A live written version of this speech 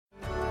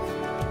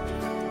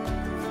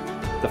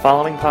The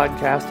following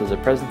podcast is a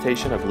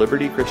presentation of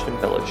Liberty Christian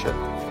Fellowship,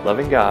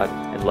 loving God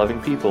and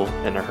loving people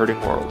in a hurting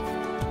world.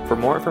 For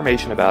more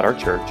information about our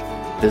church,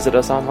 visit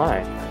us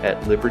online at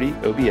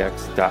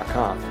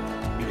libertyobx.com.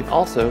 You can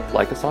also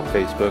like us on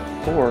Facebook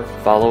or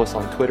follow us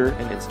on Twitter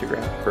and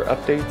Instagram for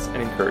updates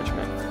and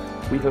encouragement.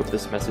 We hope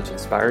this message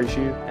inspires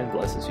you and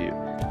blesses you.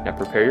 Now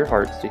prepare your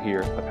hearts to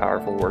hear a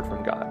powerful word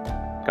from God.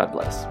 God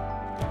bless.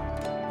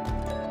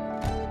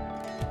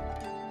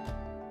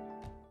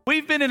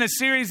 We've been in a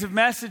series of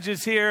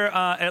messages here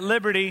at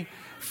Liberty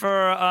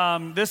for,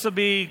 this will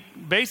be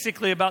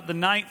basically about the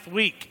 9th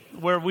week,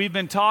 where we've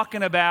been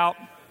talking about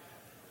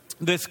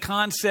this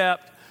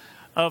concept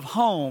of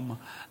home.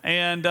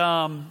 And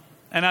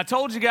I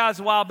told you guys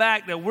a while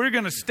back that we're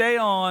going to stay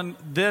on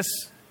this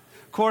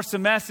course of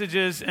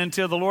messages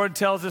until the Lord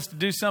tells us to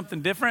do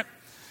something different.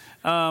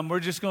 We're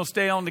just going to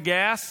stay on the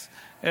gas.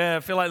 I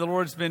feel like the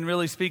Lord's been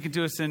really speaking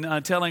to us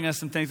and telling us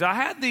some things. I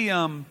had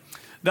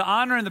the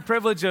honor and the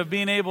privilege of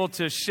being able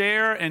to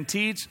share and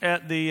teach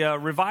at the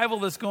revival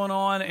that's going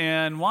on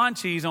in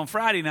Wanchese on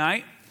Friday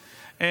night.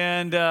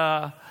 And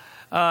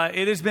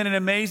it has been an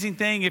amazing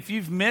thing. If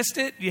you've missed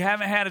it, you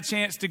haven't had a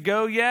chance to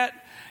go yet,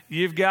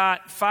 you've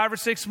got 5 or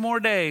 6 more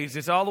days.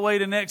 It's all the way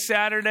to next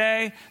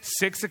Saturday,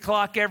 6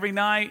 o'clock every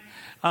night.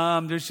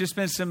 There's just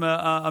been some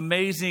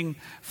amazing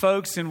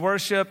folks in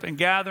worship and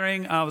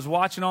gathering. I was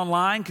watching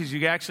online because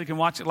you actually can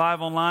watch it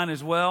live online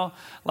as well.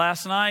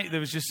 Last night, there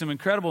was just some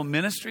incredible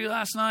ministry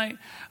last night.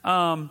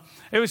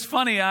 It was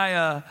funny.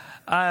 There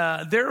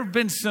have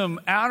been some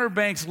Outer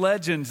Banks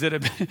legends that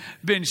have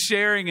been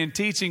sharing and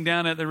teaching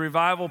down at the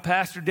revival.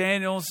 Pastor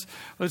Daniels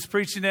was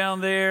preaching down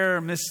there.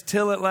 Miss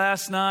Tillett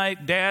last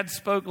night. Dad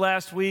spoke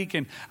last week,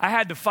 and I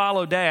had to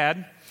follow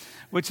Dad,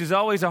 which is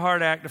always a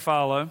hard act to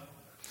follow.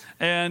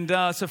 And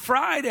so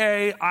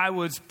Friday, I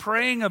was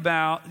praying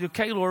about,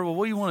 okay, Lord, well,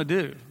 what do you want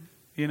to do?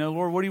 You know,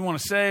 Lord, what do you want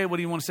to say? What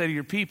do you want to say to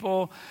your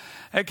people?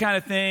 That kind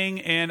of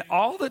thing. And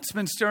all that's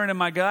been stirring in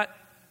my gut,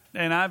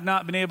 and I've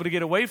not been able to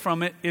get away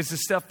from it, is the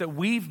stuff that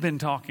we've been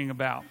talking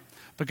about.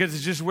 Because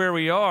it's just where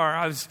we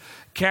are.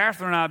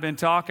 Catherine and I have been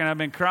talking. I've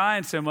been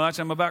crying so much.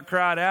 I'm about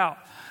cried out.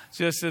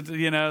 Just that,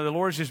 you know, the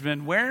Lord's just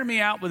been wearing me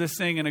out with this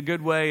thing in a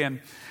good way.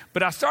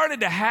 But I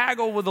started to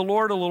haggle with the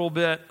Lord a little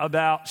bit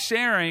about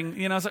sharing.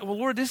 You know, I was like, well,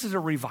 Lord, this is a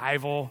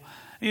revival.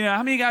 You know, how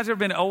many of you guys have ever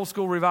been to old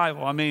school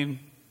revival? I mean,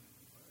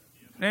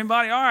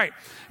 anybody? All right.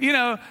 You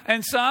know,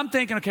 and so I'm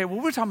thinking, okay, well,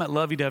 we're talking about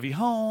lovey-dovey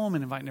home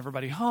and inviting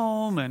everybody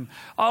home and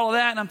all of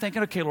that. And I'm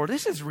thinking, okay, Lord,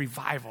 this is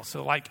revival.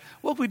 So, like,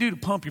 what can we do to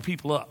pump your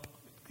people up?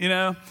 You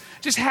know,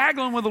 just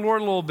haggling with the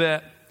Lord a little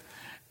bit.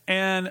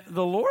 And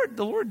the Lord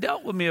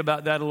dealt with me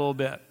about that a little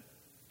bit.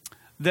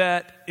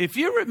 That if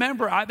you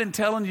remember, I've been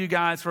telling you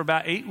guys for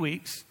about 8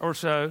 weeks or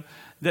so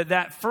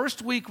that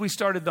first week we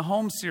started the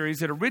home series,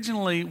 that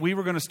originally we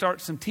were going to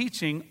start some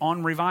teaching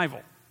on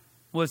revival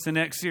was the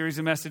next series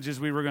of messages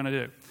we were going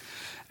to do.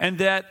 And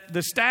that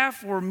the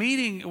staff was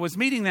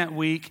meeting that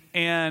week,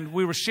 and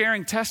we were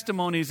sharing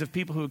testimonies of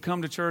people who had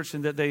come to church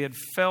and that they had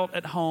felt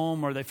at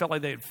home, or they felt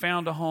like they had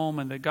found a home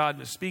and that God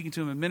was speaking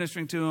to them and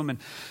ministering to them. And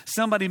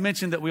somebody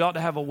mentioned that we ought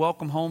to have a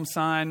welcome home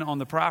sign on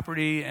the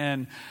property.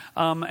 And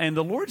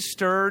the Lord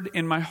stirred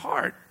in my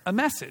heart a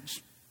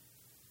message,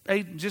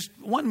 just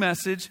one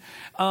message.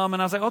 And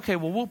I was like, okay,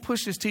 well, we'll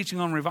push this teaching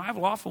on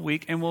revival off a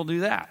week and we'll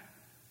do that.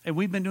 And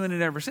we've been doing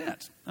it ever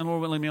since. And the Lord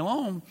wouldn't leave me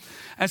alone.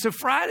 And so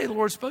Friday, the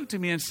Lord spoke to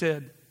me and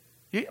said,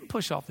 you can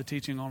push off the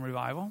teaching on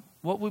revival.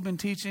 What we've been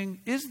teaching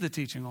is the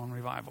teaching on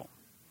revival.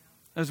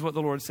 That's what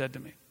the Lord said to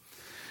me.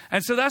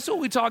 And so that's what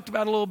we talked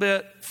about a little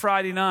bit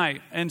Friday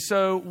night. And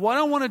so what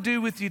I want to do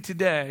with you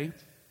today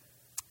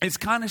is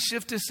kind of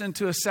shift us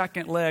into a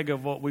second leg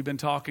of what we've been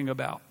talking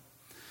about.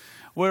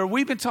 Where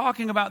we've been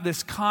talking about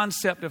this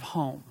concept of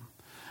home.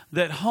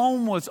 That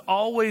home was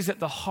always at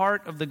the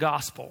heart of the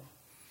gospel.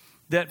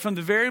 That from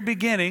the very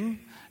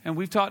beginning, and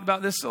we've talked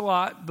about this a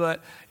lot,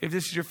 but if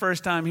this is your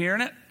first time hearing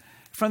it,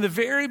 from the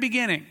very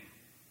beginning,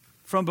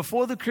 from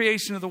before the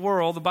creation of the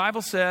world, the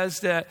Bible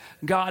says that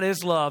God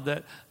is love,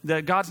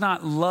 that God's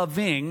not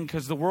loving,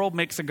 because the world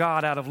makes a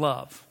God out of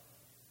love,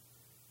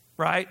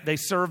 right? They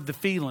serve the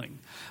feeling.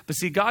 But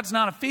see, God's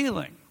not a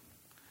feeling.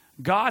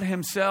 God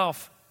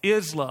himself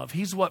is love.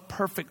 He's what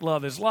perfect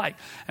love is like.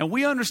 And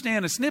we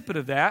understand a snippet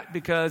of that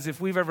because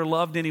if we've ever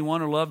loved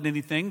anyone or loved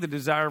anything, the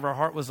desire of our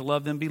heart was to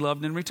love them, be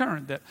loved in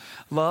return. That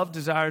love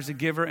desires a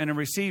giver and a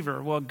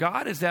receiver. Well,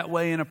 God is that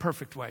way in a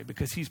perfect way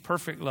because he's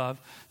perfect love.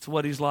 It's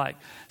what he's like.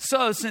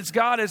 So since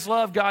God is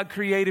love, God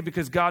created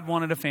because God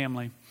wanted a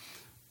family.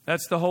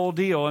 That's the whole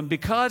deal. And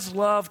because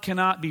love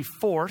cannot be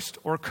forced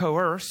or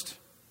coerced,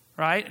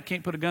 right? I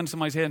can't put a gun to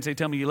somebody's head and say,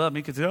 tell me you love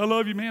me, because I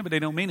love you, man, but they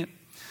don't mean it.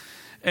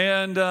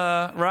 And,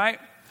 right?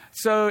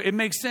 So it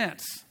makes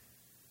sense.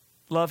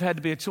 Love had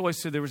to be a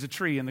choice, so there was a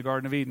tree in the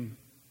Garden of Eden.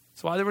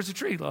 That's why there was a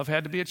tree. Love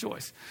had to be a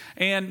choice.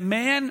 And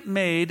man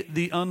made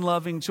the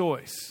unloving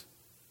choice.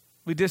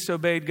 We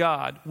disobeyed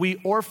God. We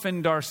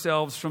orphaned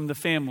ourselves from the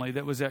family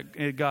that was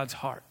at God's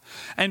heart.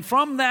 And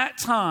from that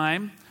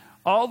time,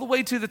 all the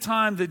way to the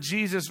time that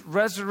Jesus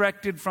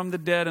resurrected from the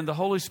dead and the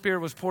Holy Spirit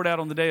was poured out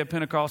on the day of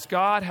Pentecost,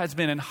 God has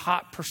been in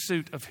hot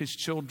pursuit of his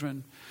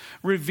children,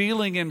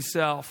 revealing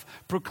himself,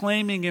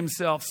 proclaiming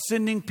himself,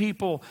 sending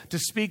people to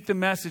speak the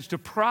message, to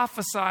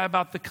prophesy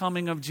about the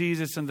coming of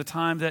Jesus and the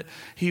time that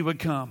he would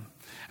come.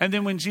 And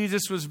then when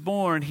Jesus was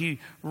born, he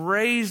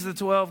raised the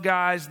 12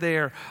 guys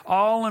there,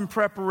 all in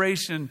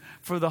preparation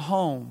for the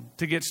home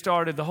to get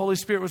started. The Holy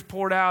Spirit was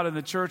poured out and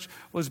the church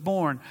was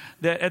born.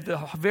 That at the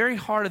very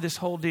heart of this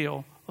whole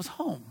deal was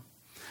home.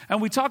 And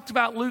we talked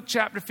about Luke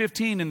chapter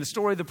 15 and the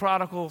story of the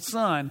prodigal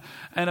son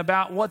and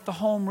about what the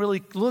home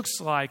really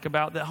looks like,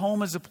 about that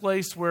home is a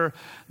place where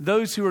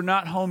those who are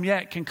not home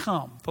yet can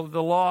come.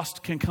 The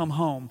lost can come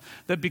home.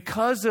 That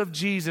because of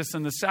Jesus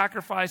and the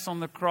sacrifice on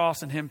the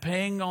cross and him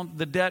paying on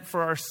the debt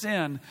for our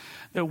sin,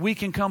 that we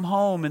can come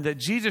home and that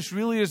Jesus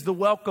really is the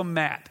welcome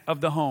mat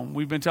of the home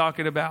we've been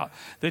talking about.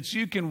 That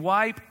you can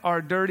wipe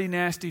our dirty,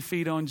 nasty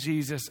feet on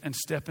Jesus and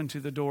step into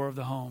the door of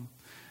the home.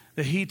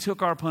 That he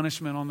took our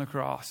punishment on the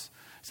cross,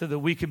 so that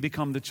we could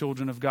become the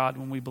children of God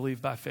when we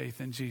believe by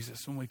faith in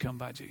Jesus, when we come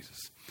by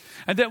Jesus.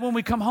 And that when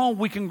we come home,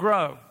 we can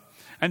grow.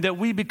 And that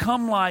we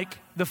become like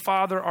the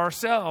Father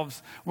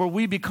ourselves, where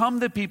we become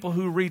the people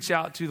who reach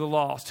out to the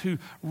lost, who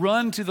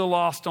run to the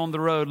lost on the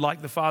road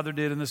like the Father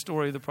did in the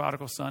story of the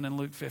prodigal son in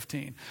Luke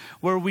 15.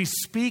 Where we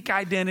speak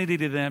identity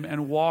to them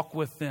and walk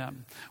with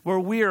them. Where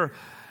we are...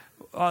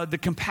 the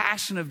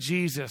compassion of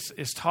Jesus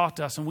is taught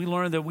to us, and we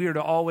learn that we are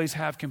to always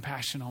have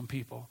compassion on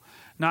people.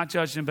 Not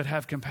judge them, but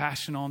have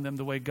compassion on them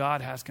the way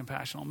God has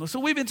compassion on them. So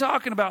we've been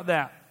talking about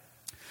that.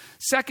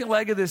 Second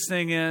leg of this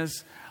thing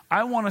is,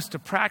 I want us to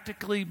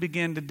practically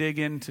begin to dig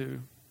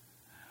into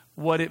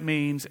what it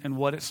means and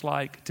what it's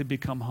like to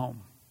become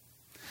home.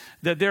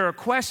 That there are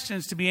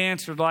questions to be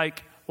answered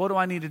like, what do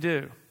I need to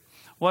do?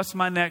 What's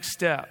my next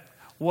step?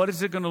 What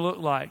is it going to look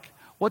like?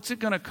 What's it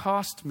going to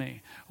cost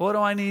me? What do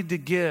I need to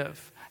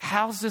give?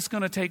 How's this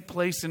going to take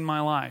place in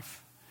my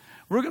life?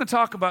 We're going to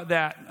talk about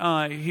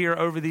that here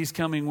over these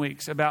coming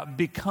weeks, about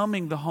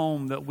becoming the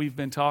home that we've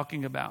been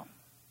talking about.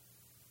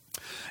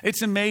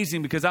 It's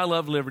amazing because I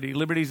love Liberty.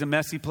 Liberty's a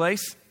messy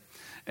place,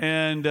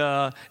 and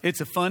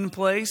it's a fun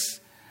place.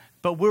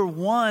 But we're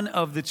one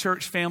of the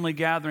church family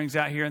gatherings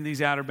out here in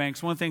these Outer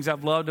Banks. One of the things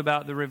I've loved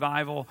about the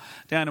revival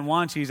down in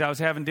Wanchese, I was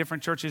having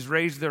different churches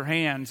raise their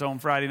hands on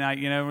Friday night.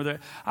 You know,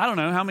 I don't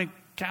know how many,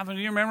 Catherine,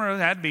 do you remember? It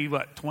had to be,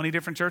 20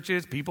 different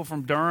churches, people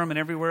from Durham and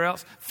everywhere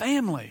else.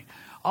 Family,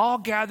 all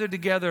gathered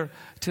together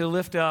to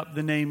lift up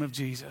the name of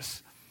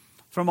Jesus.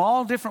 From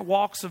all different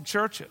walks of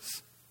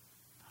churches.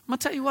 I'm going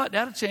to tell you what,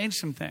 that'll change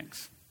some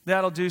things.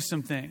 That'll do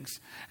some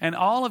things. And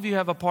all of you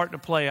have a part to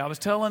play. I was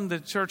telling the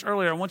church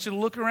earlier, I want you to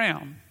look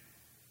around.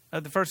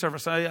 At the first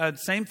service,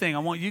 same thing. I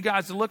want you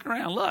guys to look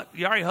around. Look,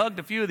 you already hugged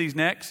a few of these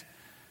necks.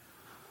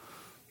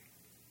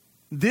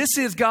 This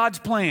is God's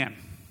plan.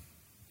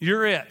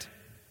 You're it.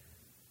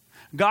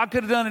 God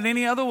could have done it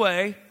any other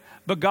way,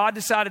 but God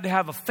decided to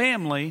have a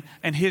family,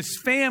 and his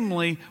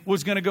family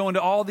was going to go into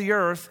all the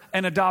earth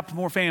and adopt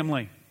more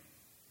family.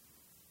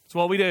 That's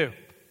what we do.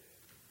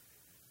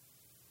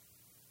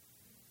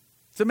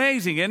 It's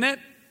amazing, isn't it?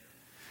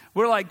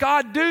 We're like,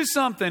 God, do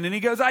something. And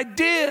he goes, I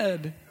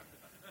did.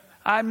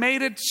 I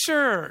made a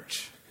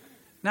church.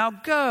 Now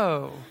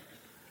go.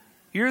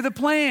 You're the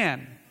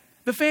plan,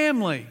 the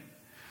family.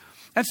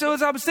 And so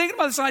as I was thinking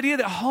about this idea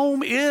that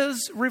home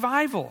is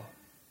revival,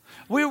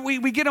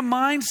 we get a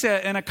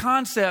mindset and a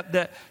concept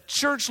that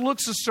church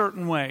looks a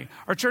certain way,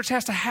 or church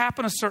has to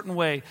happen a certain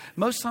way.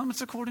 Most of the time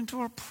it's according to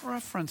our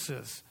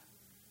preferences,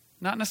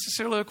 not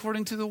necessarily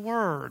according to the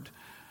word.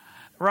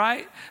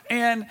 Right?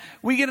 And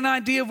we get an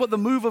idea of what the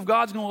move of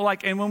God's going to look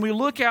like. And when we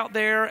look out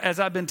there, as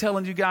I've been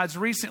telling you guys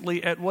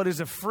recently, at what is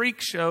a freak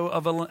show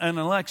of an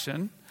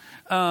election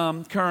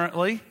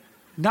currently,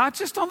 not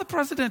just on the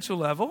presidential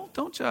level,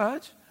 don't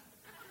judge.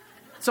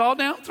 It's all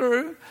down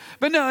through.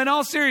 But no, in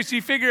all seriousness,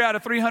 you figure out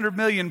of 300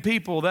 million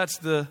people,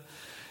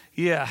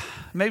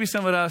 maybe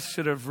some of us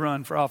should have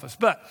run for office.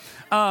 But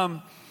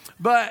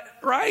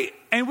right?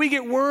 And we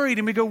get worried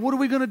and we go, what are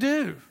we going to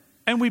do?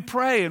 And we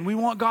pray and we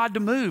want God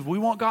to move. We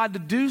want God to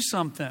do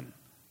something.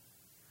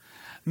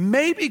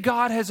 Maybe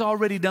God has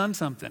already done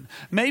something.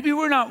 Maybe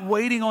we're not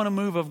waiting on a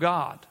move of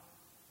God.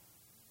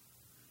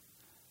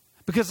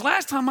 Because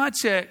last time I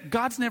checked,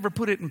 God's never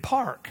put it in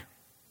park.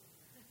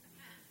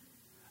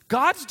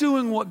 God's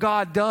doing what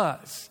God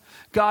does.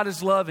 God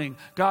is loving.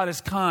 God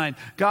is kind.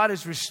 God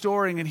is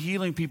restoring and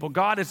healing people.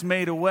 God has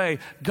made a way.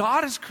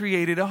 God has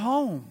created a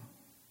home.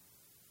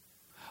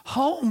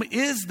 Home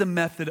is the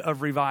method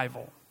of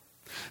revival.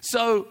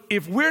 So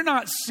if we're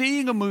not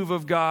seeing a move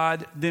of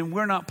God, then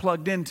we're not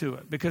plugged into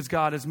it because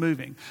God is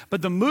moving.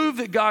 But the move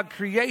that God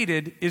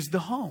created is the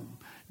home,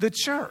 the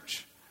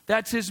church.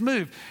 That's his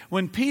move.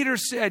 When Peter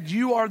said,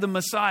 you are the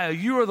Messiah,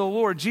 you are the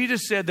Lord,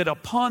 Jesus said that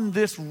upon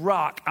this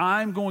rock,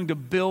 I'm going to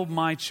build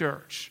my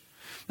church.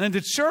 And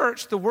the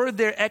church, the word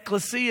there,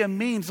 ecclesia,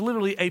 means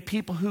literally a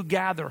people who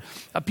gather,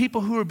 a people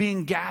who are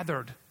being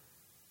gathered.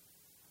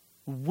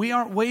 We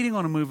aren't waiting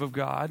on a move of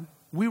God.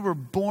 We were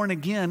born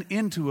again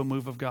into a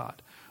move of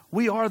God.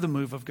 We are the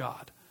move of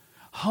God.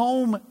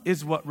 Home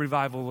is what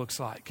revival looks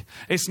like.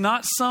 It's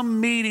not some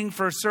meeting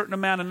for a certain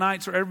amount of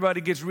nights where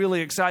everybody gets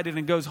really excited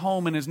and goes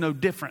home and is no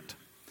different,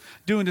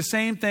 doing the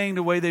same thing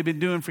the way they've been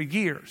doing for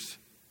years.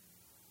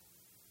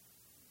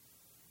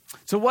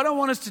 So what I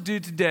want us to do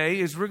today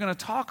is we're going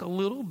to talk a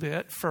little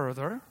bit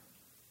further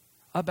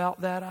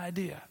about that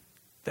idea,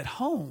 that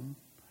home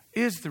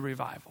is the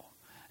revival,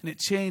 and it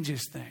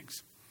changes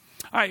things.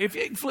 All right, if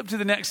you can flip to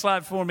the next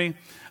slide for me.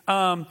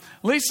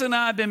 Lisa and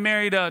I have been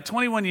married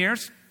 21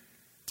 years.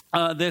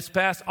 This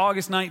past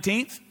August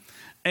 19th.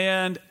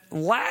 And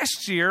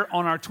last year,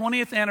 on our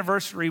 20th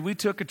anniversary, we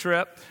took a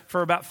trip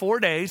for about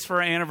 4 days for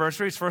our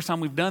anniversary. It's the first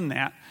time we've done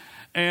that.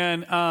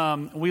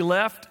 And we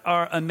left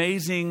our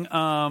amazing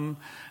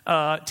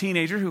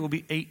teenager, who will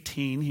be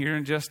 18 here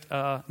in just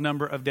a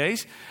number of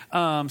days.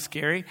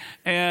 Scary.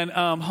 And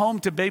home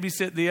to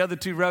babysit the other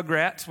two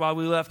Rugrats while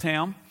we left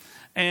town.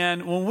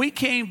 And when we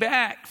came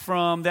back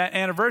from that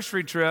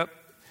anniversary trip,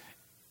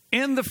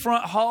 in the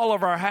front hall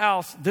of our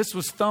house, this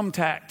was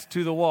thumbtacked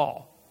to the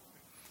wall,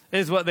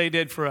 is what they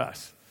did for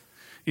us.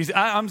 You see,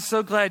 I'm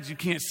so glad you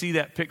can't see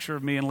that picture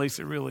of me and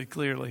Lisa really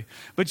clearly.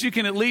 But you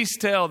can at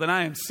least tell that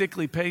I am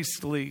sickly,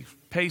 pasty,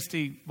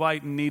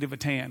 white, in need of a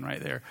tan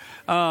right there.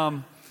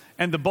 And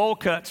the bowl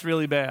cut's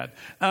really bad.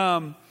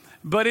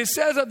 But it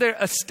says up there,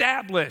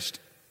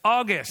 established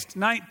August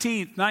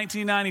 19th,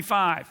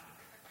 1995.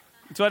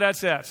 That's what that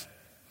says.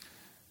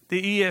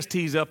 The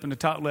EST's up in the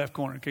top left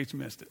corner in case you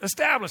missed it.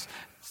 Established.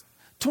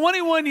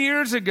 21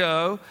 years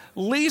ago,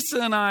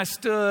 Lisa and I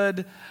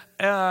stood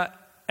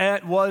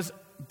was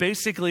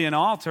basically an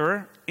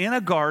altar in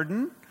a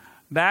garden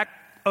back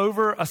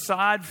over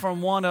aside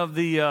from one of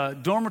the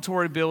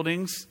dormitory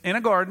buildings in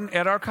a garden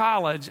at our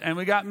college. And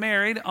we got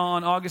married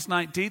on August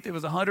 19th. It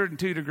was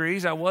 102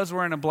 degrees. I was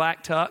wearing a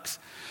black tux.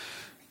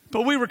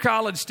 But we were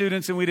college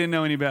students and we didn't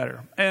know any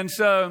better. And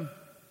so,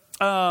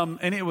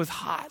 and it was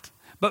hot.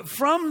 But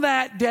from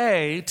that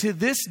day to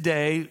this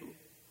day,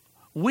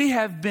 we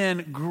have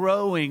been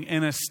growing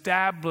and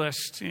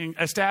establishing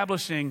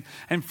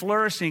and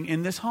flourishing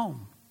in this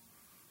home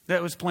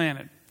that was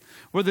planted,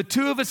 where the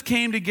two of us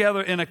came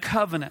together in a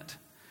covenant.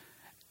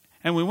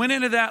 And we went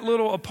into that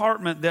little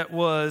apartment that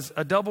was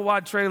a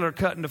double-wide trailer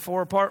cut into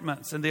 4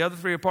 apartments, and the other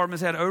 3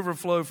 apartments had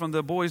overflow from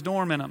the boys'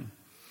 dorm in them.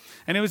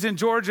 And it was in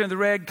Georgia in the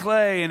red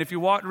clay, and if you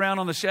walked around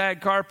on the shag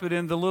carpet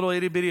in the little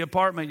itty-bitty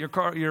apartment,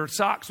 your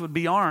socks would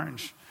be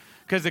orange,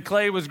 because the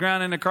clay was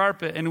ground in the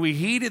carpet. And we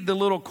heated the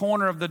little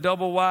corner of the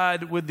double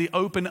wide with the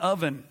open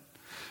oven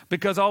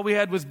because all we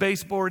had was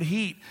baseboard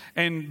heat.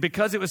 And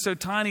because it was so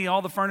tiny,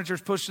 all the furniture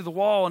is pushed to the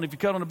wall. And if you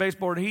cut on the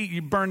baseboard heat,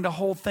 you burned the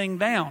whole thing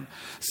down.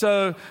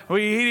 So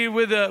we heated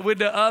with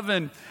the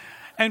oven.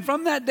 And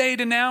from that day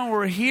to now,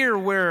 we're here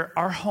where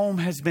our home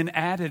has been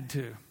added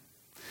to.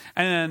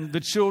 And the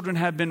children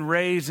have been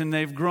raised and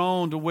they've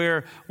grown to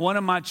where one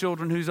of my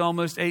children, who's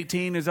almost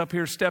 18, is up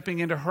here stepping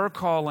into her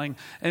calling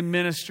and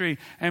ministry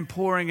and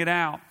pouring it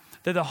out.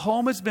 That the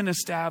home has been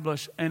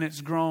established and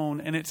it's grown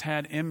and it's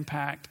had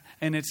impact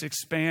and it's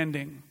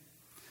expanding.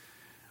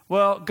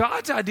 Well,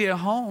 God's idea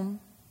of home,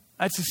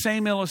 that's the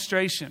same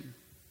illustration.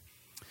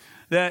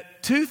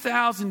 That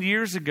 2,000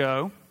 years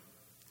ago,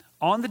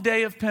 on the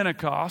day of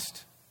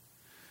Pentecost,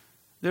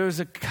 there was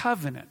a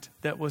covenant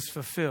that was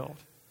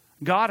fulfilled.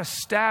 God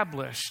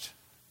established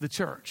the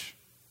church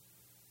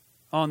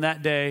on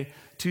that day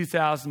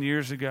 2,000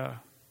 years ago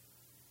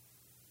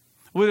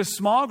with a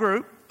small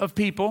group of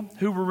people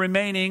who were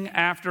remaining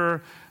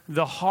after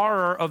the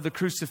horror of the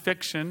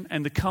crucifixion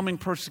and the coming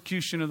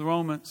persecution of the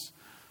Romans.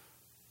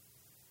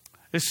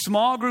 A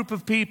small group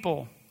of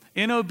people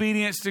in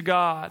obedience to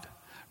God,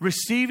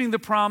 receiving the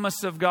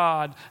promise of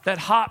God, that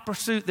hot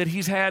pursuit that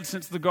he's had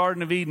since the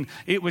Garden of Eden.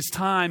 It was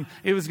time,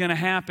 it was going to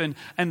happen,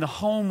 and the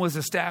home was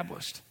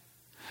established.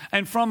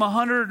 And from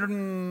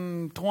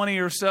 120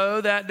 or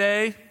so that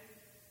day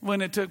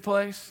when it took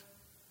place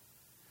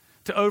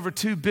to over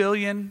 2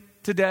 billion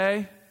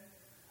today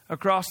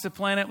across the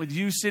planet, with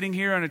you sitting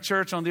here in a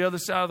church on the other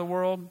side of the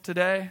world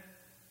today,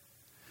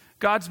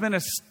 God's been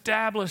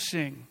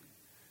establishing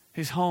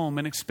his home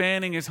and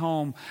expanding his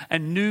home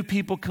and new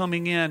people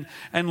coming in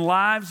and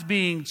lives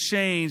being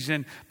changed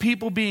and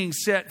people being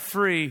set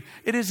free.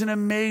 It is an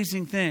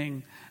amazing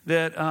thing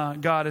that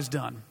God has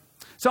done.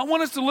 So I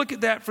want us to look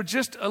at that for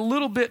just a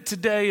little bit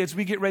today as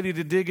we get ready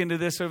to dig into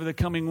this over the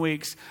coming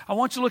weeks. I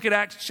want you to look at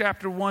Acts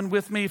chapter 1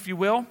 with me, if you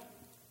will.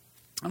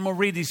 I'm going to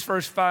read these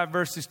first 5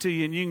 verses to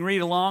you, and you can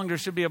read along. There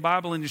should be a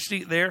Bible in your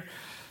seat there.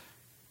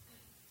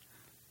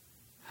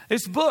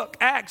 This book,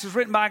 Acts, was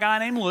written by a guy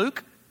named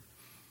Luke.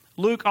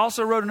 Luke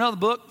also wrote another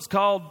book. It's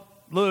called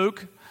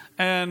Luke.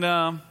 And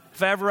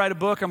if I ever write a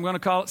book, I'm going to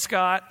call it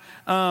Scott.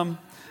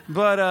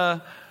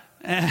 But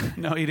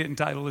No, he didn't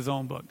title his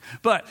own book.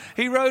 But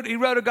he wrote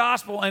a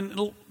gospel,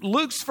 and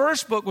Luke's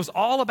first book was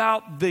all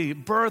about the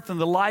birth and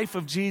the life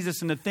of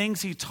Jesus and the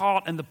things he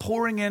taught and the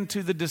pouring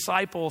into the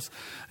disciples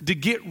to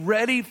get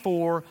ready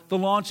for the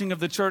launching of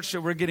the church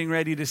that we're getting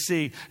ready to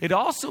see. It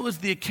also is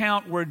the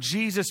account where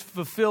Jesus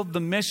fulfilled the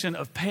mission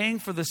of paying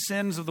for the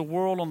sins of the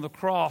world on the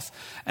cross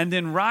and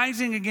then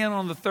rising again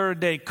on the third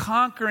day,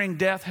 conquering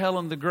death, hell,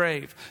 and the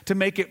grave to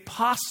make it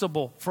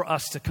possible for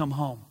us to come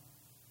home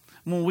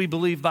when we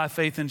believe by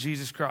faith in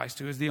Jesus Christ,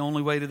 who is the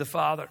only way to the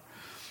Father.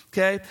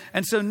 Okay?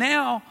 And so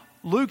now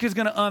Luke is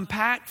going to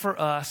unpack for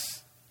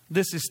us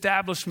this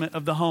establishment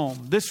of the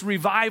home, this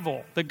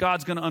revival that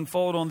God's going to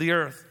unfold on the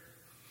earth.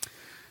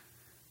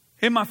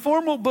 In my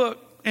former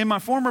book,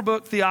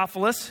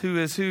 Theophilus,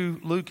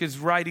 who Luke is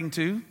writing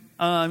to,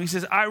 he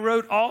says, I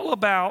wrote all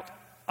about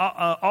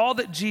all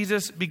that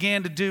Jesus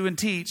began to do and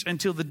teach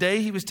until the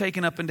day he was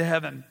taken up into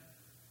heaven.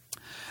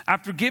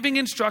 After giving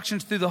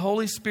instructions through the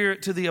Holy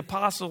Spirit to the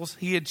apostles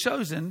he had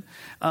chosen,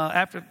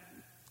 after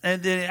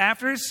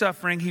his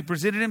suffering, he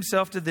presented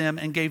himself to them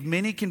and gave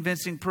many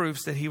convincing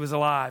proofs that he was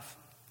alive.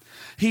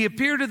 He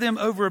appeared to them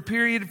over a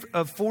period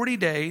of 40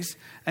 days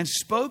and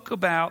spoke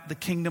about the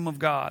kingdom of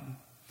God.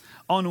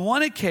 On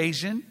one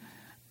occasion,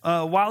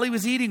 while he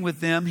was eating with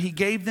them, he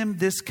gave them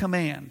this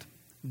command: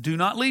 do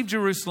not leave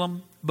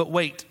Jerusalem, but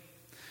wait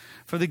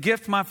for the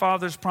gift my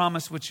Father's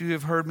promised, which you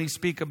have heard me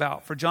speak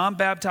about. For John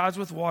baptized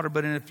with water,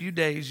 but in a few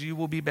days you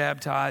will be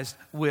baptized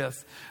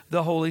with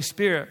the Holy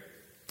Spirit.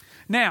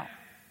 Now,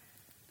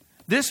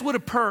 this would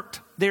have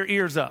perked their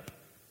ears up,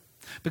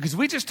 because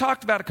we just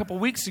talked about a couple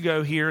weeks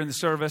ago here in the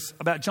service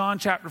about John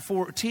chapter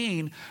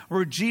 14,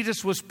 where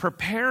Jesus was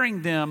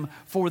preparing them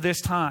for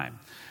this time.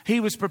 He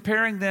was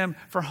preparing them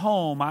for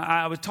home.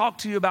 I would talk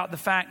to you about the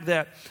fact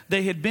that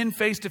they had been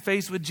face to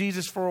face with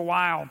Jesus for a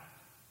while.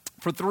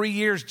 For 3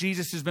 years,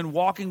 Jesus has been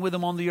walking with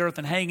them on the earth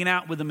and hanging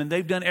out with them, and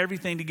they've done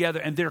everything together,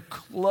 and they're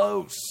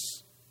close.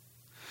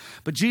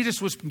 But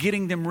Jesus was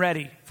getting them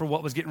ready for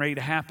what was getting ready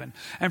to happen.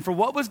 And for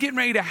what was getting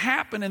ready to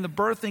happen in the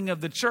birthing of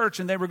the church,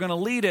 and they were going to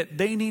lead it,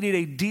 they needed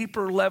a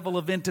deeper level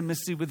of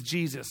intimacy with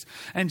Jesus.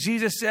 And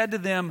Jesus said to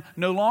them,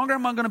 no longer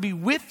am I going to be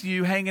with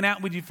you, hanging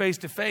out with you face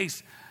to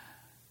face.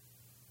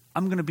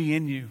 I'm going to be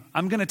in you.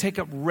 I'm going to take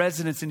up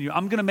residence in you.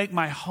 I'm going to make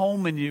my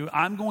home in you.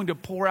 I'm going to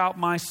pour out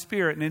my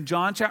Spirit. And in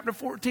John chapter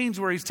 14 is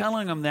where he's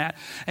telling them that.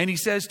 And he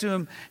says to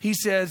him, he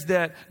says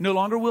that no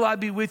longer will I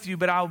be with you,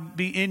 but I'll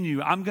be in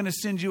you. I'm going to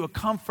send you a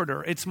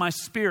comforter. It's my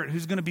Spirit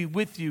who's going to be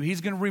with you. He's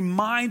going to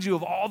remind you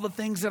of all the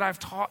things that I've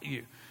taught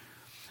you.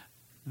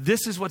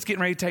 This is what's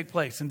getting ready to take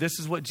place. And this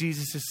is what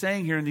Jesus is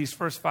saying here in these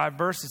first 5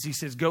 verses. He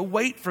says, go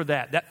wait for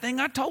that. That thing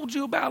I told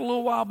you about a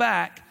little while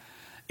back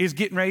is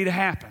getting ready to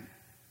happen.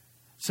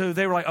 So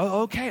they were like,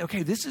 oh,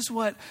 okay, this is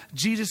what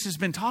Jesus has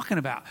been talking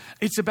about.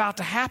 It's about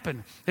to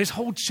happen. This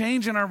whole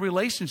change in our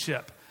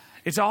relationship.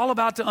 It's all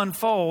about to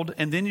unfold.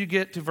 And then you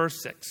get to verse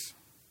 6.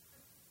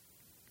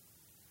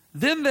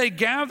 Then they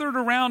gathered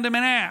around him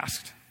and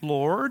asked,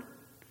 Lord,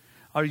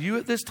 are you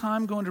at this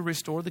time going to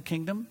restore the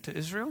kingdom to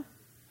Israel?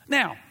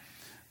 Now,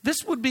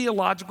 this would be a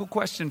logical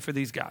question for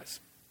these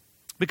guys,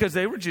 because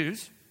they were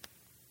Jews.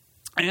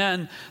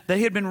 And they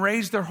had been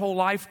raised their whole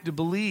life to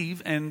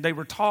believe, and they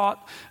were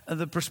taught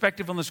the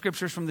perspective on the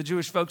scriptures from the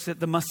Jewish folks that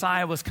the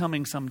Messiah was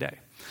coming someday.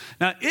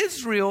 Now,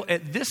 Israel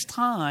at this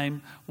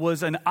time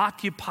was an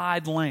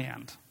occupied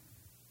land.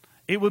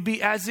 It would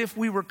be as if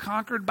we were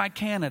conquered by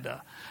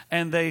Canada,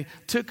 and they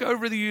took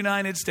over the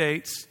United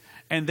States,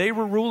 and they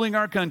were ruling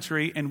our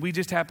country, and we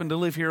just happened to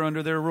live here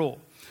under their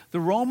rule. The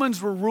Romans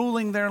were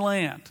ruling their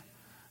land.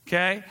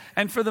 Okay?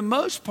 And for the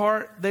most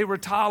part, they were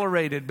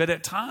tolerated. But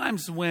at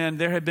times when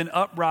there had been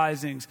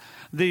uprisings,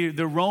 the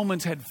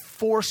Romans had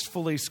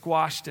forcefully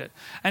squashed it.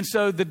 And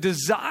so the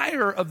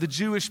desire of the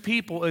Jewish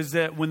people is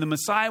that when the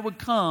Messiah would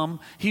come,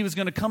 he was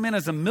going to come in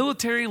as a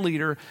military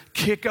leader,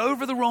 kick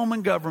over the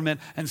Roman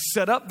government, and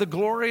set up the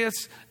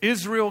glorious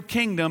Israel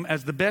kingdom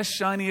as the best,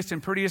 shiniest,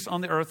 and prettiest on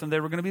the earth. And they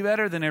were going to be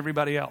better than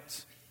everybody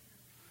else.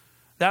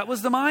 That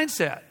was the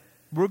mindset.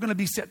 We're going to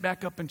be set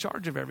back up in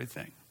charge of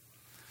everything.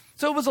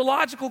 So it was a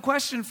logical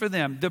question for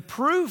them. The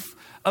proof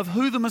of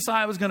who the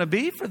Messiah was going to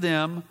be for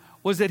them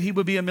was that he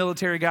would be a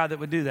military guy that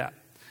would do that.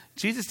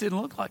 Jesus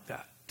didn't look like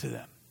that to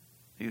them.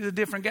 He was a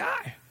different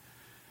guy.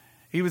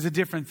 He was a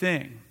different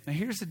thing. Now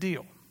here's the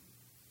deal.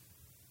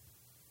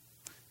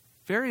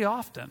 Very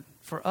often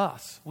for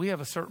us, we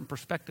have a certain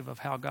perspective of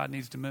how God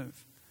needs to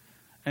move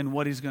and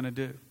what he's going to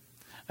do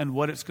and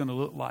what it's going to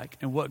look like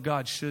and what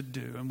God should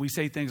do. And we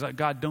say things like,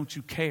 God, don't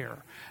you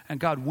care? And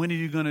God, when are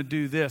you going to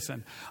do this?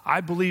 And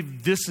I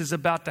believe this is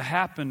about to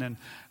happen. And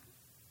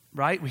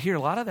right, we hear a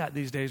lot of that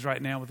these days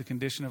right now with the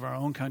condition of our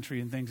own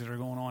country and things that are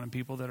going on and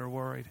people that are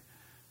worried.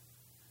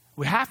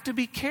 We have to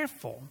be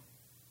careful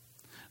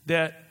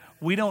that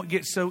we don't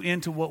get so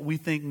into what we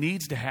think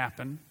needs to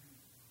happen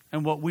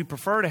and what we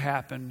prefer to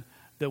happen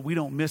that we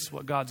don't miss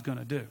what God's going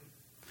to do.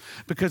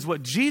 Because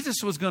what Jesus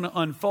was going to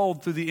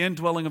unfold through the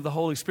indwelling of the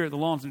Holy Spirit, the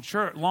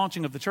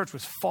launching of the church,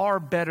 was far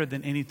better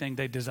than anything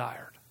they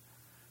desired.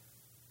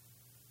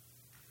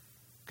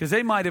 Because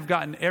they might have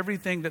gotten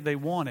everything that they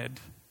wanted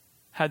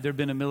had there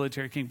been a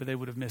military king, but they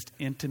would have missed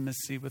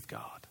intimacy with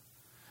God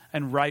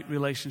and right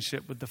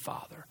relationship with the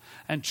Father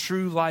and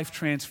true life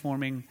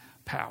transforming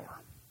power.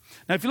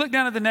 Now, if you look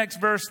down at the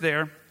next verse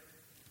there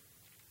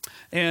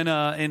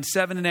in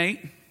 7 and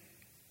 8,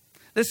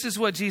 this is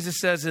what Jesus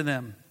says to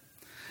them.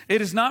 It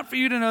is not for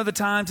you to know the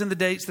times and the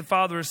dates the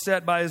Father has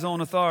set by his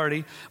own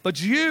authority,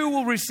 but you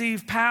will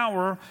receive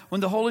power when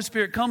the Holy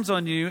Spirit comes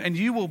on you, and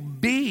you will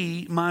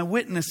be my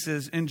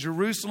witnesses in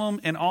Jerusalem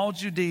and all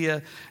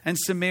Judea and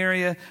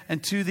Samaria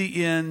and to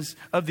the ends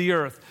of the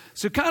earth.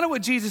 So kind of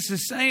what Jesus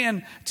is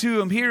saying to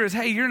them here is,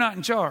 hey, you're not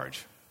in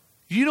charge.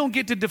 You don't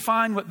get to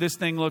define what this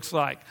thing looks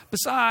like.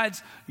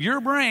 Besides, your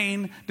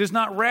brain does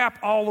not wrap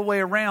all the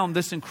way around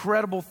this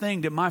incredible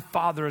thing that my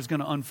Father is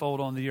going to unfold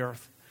on the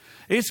earth.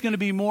 It's going to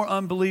be more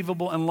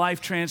unbelievable and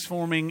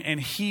life-transforming and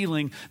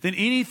healing than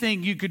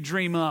anything you could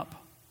dream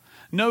up.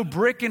 No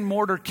brick and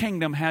mortar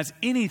kingdom has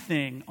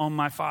anything on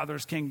my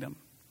Father's kingdom,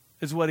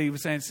 is what he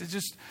was saying. It's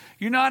just,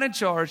 you're not in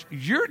charge.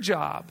 Your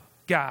job,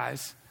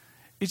 guys,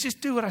 is just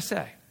do what I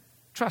say.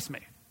 Trust me.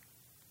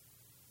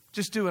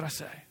 Just do what I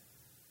say.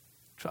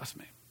 Trust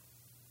me.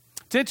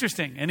 It's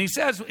interesting. And he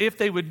says if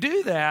they would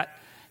do that,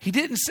 he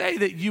didn't say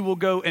that you will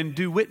go and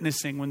do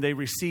witnessing when they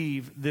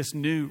receive this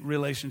new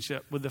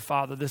relationship with the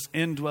Father, this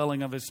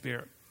indwelling of his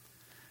Spirit.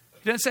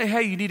 He doesn't say,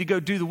 hey, you need to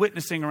go do the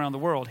witnessing around the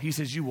world. He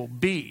says, you will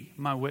be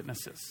my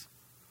witnesses.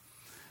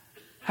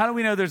 How do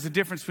we know there's a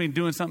difference between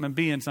doing something and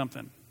being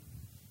something?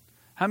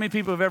 How many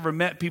people have ever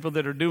met people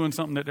that are doing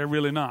something that they're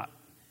really not?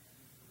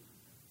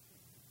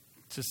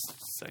 Just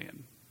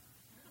saying.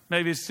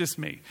 Maybe it's just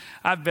me.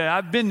 I've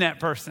been that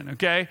person,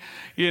 okay?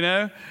 You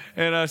know?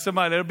 And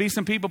there'll be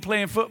some people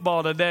playing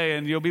football today,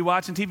 and you'll be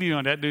watching TV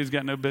on that dude's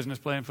got no business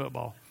playing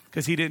football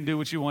because he didn't do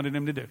what you wanted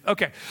him to do.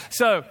 Okay,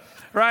 so,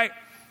 right?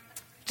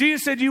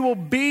 Jesus said, you will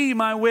be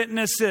my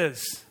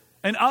witnesses.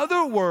 In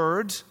other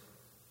words,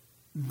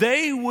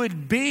 they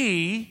would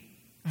be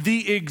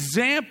the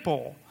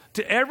example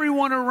to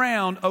everyone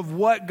around of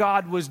what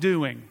God was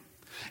doing.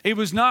 It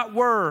was not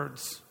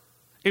words.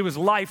 It was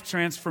life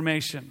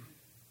transformation.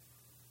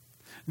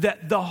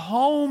 That the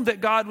home that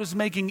God was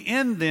making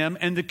in them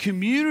and the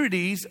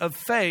communities of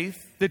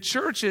faith, the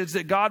churches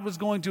that God was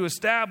going to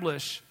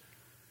establish,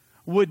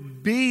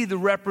 would be the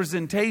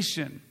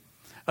representation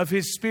of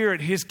his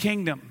Spirit, his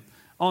kingdom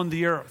on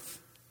the earth.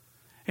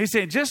 He's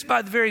saying just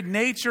by the very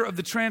nature of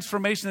the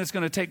transformation that's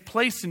going to take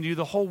place in you,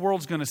 the whole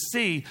world's going to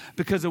see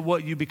because of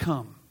what you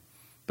become,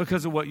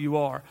 because of what you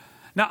are.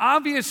 Now,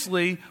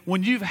 obviously,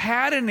 when you've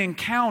had an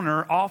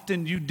encounter,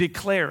 often you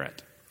declare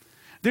it.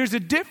 There's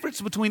a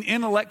difference between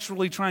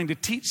intellectually trying to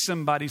teach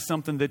somebody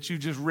something that you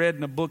just read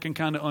in a book and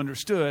kind of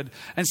understood,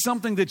 and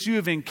something that you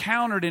have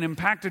encountered and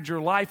impacted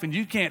your life and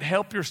you can't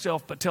help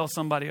yourself but tell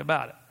somebody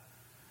about it.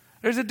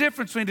 There's a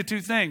difference between the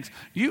two things.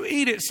 You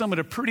eat at some of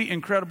the pretty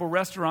incredible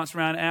restaurants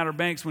around Outer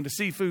Banks when the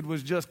seafood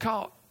was just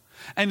caught.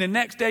 And the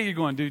next day you're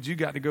going, dude, you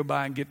got to go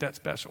by and get that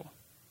special.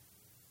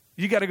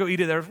 You got to go eat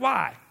it there.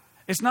 Why?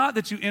 It's not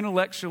that you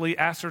intellectually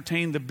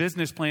ascertained the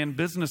business plan,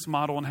 business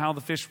model, and how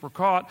the fish were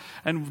caught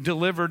and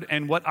delivered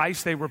and what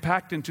ice they were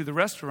packed into the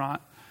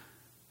restaurant.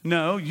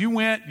 No, you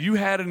went, you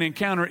had an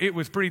encounter, it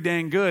was pretty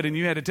dang good, and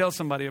you had to tell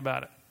somebody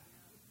about it.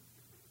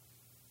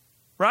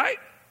 Right?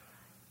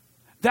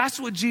 That's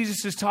what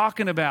Jesus is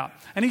talking about.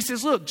 And he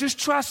says, look, just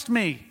trust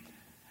me,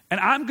 and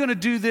I'm going to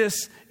do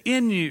this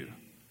in you.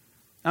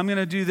 I'm going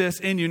to do this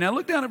in you. Now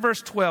look down at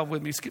verse 12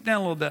 with me. Skip down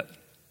a little bit.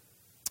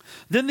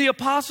 Then the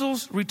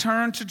apostles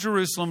returned to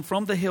Jerusalem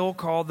from the hill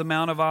called the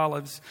Mount of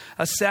Olives,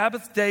 a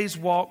Sabbath day's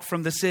walk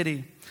from the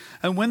city.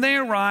 And when they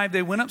arrived,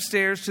 they went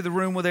upstairs to the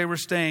room where they were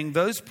staying.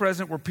 Those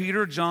present were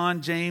Peter,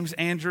 John, James,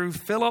 Andrew,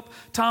 Philip,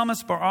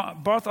 Thomas,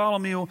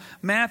 Bartholomew,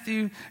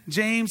 Matthew,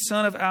 James,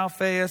 son of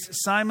Alphaeus,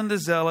 Simon the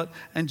Zealot,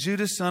 and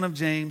Judas, son of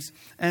James.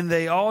 And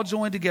they all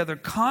joined together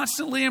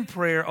constantly in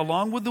prayer,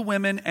 along with the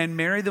women and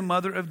Mary, the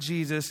mother of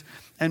Jesus,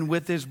 and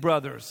with his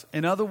brothers.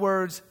 In other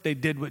words, they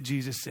did what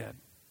Jesus said.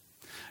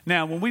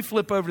 Now, when we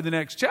flip over to the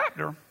next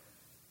chapter,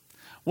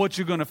 what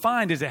you're going to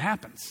find is it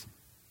happens.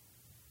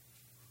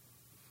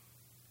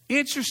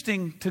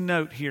 Interesting to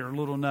note here, a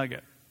little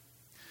nugget,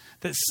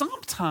 that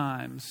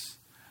sometimes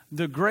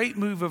the great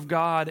move of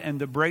God and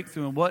the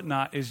breakthrough and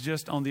whatnot is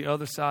just on the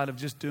other side of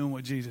just doing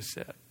what Jesus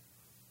said.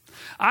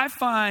 I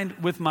find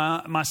with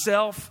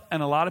myself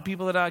and a lot of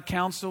people that I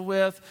counsel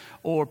with,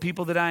 or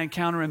people that I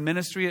encounter in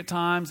ministry at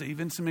times,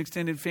 even some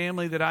extended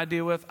family that I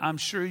deal with, I'm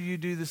sure you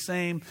do the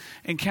same,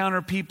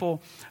 encounter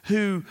people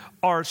who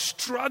are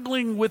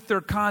struggling with their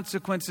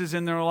consequences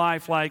in their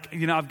life. Like,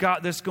 you know, I've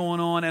got this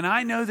going on. And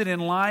I know that in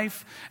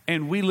life,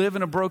 and we live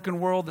in a broken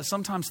world, that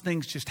sometimes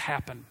things just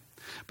happen.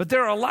 But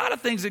there are a lot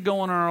of things that go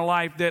on in our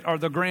life that are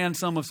the grand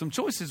sum of some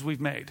choices we've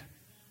made.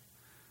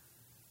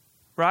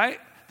 Right?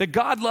 that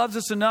God loves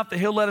us enough that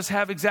he'll let us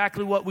have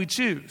exactly what we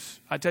choose.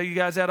 I tell you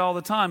guys that all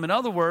the time. In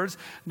other words,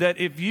 that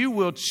if you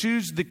will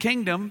choose the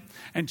kingdom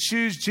and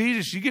choose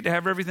Jesus, you get to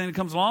have everything that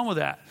comes along with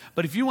that.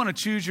 But if you want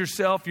to choose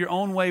yourself, your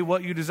own way,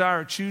 what you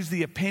desire, choose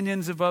the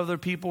opinions of other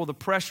people, the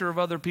pressure of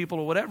other people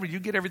or whatever,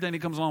 you get everything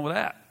that comes along with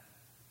that.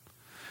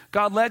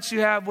 God lets you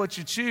have what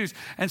you choose.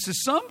 And so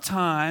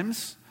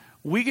sometimes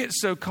we get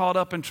so caught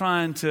up in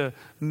trying to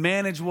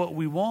manage what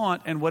we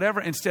want and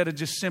whatever instead of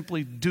just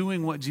simply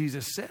doing what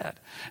Jesus said.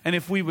 And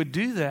if we would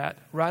do that,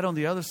 right on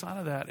the other side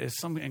of that is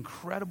some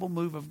incredible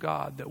move of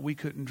God that we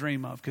couldn't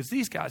dream of, because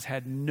these guys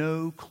had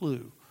no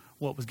clue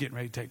what was getting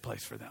ready to take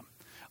place for them.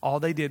 All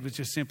they did was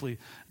just simply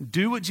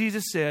do what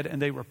Jesus said, and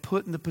they were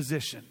put in the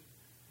position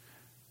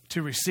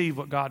to receive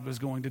what God was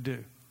going to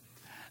do.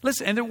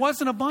 Listen, and there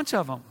wasn't a bunch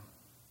of them.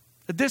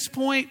 At this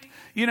point,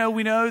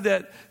 we know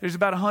that there's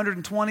about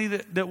 120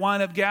 that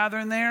wind up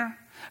gathering there.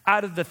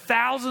 Out of the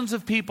thousands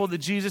of people that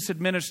Jesus had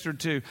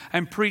ministered to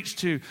and preached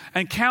to,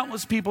 and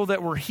countless people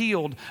that were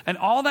healed, and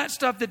all that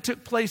stuff that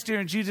took place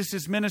during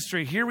Jesus'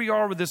 ministry, here we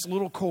are with this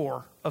little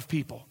core of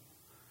people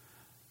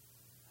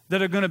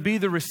that are going to be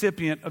the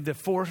recipient of the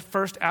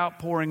first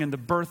outpouring and the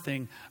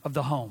birthing of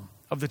the home,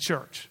 of the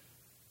church.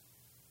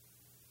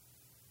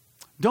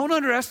 Don't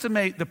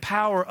underestimate the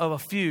power of a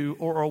few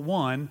or a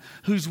one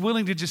who's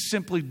willing to just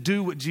simply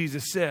do what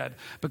Jesus said.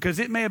 Because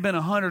it may have been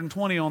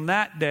 120 on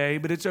that day,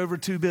 but it's over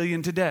 2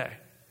 billion today.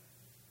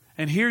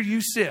 And here you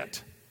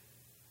sit.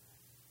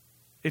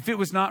 If it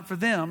was not for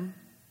them,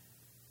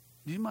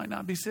 you might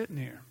not be sitting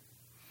here.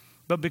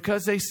 But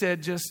because they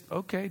said just,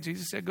 okay,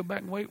 Jesus said go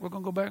back and wait, we're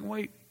going to go back and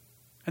wait.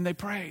 And they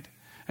prayed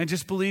and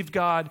just believed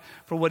God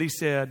for what he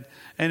said.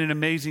 And an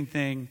amazing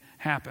thing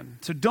happened.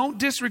 So don't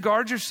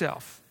disregard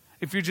yourself.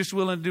 If you're just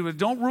willing to do it,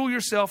 don't rule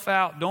yourself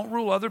out. Don't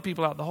rule other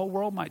people out. The whole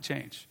world might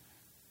change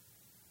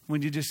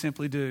when you just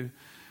simply do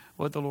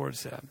what the Lord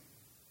said.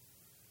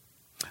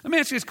 Let me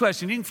ask you this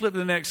question. You can flip to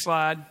the next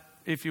slide,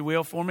 if you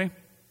will, for me.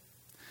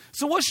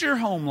 So what's your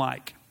home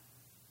like?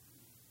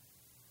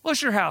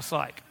 What's your house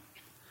like?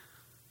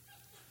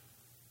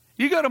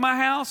 You go to my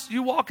house,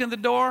 you walk in the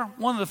door,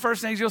 one of the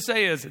first things you'll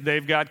say is,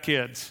 they've got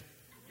kids.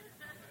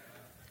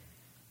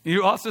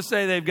 You also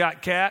say they've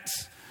got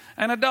cats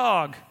and a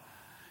dog.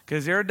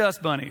 Because they're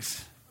dust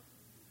bunnies.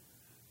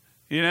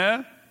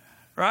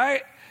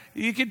 Right?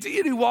 You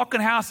can walk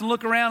in the house and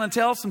look around and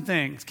tell some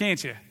things,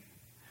 can't you?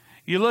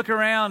 You look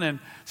around, and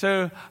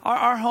so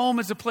our home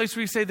is a place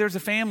where you say there's a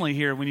family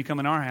here when you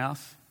come in our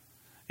house.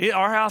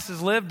 Our house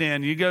is lived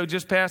in. You go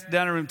just past the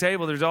dining room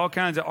table, there's all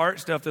kinds of art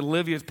stuff that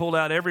Olivia's pulled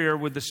out everywhere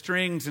with the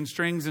strings and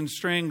strings and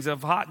strings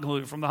of hot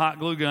glue from the hot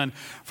glue gun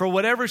for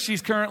whatever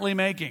she's currently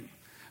making.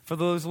 For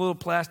those little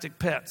plastic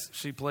pets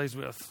she plays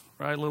with.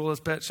 Right,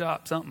 Littlest Pet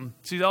Shop, something.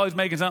 She's always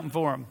making something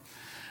for them.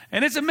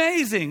 And it's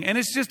amazing. And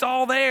it's just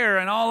all there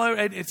and all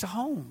over. It's a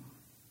home.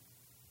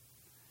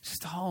 It's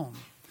just a home.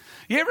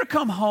 You ever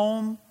come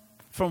home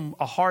from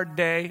a hard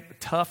day, a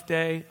tough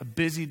day, a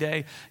busy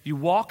day? You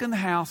walk in the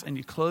house and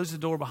you close the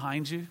door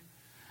behind you.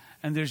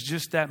 And there's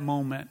just that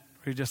moment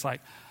where you're just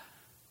like,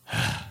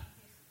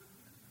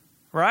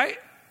 right?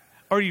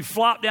 Or you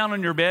flop down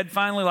on your bed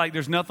finally, like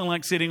there's nothing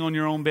like sitting on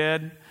your own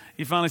bed.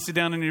 You finally sit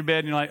down in your bed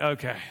and you're like,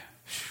 okay.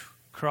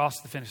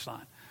 Cross the finish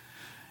line.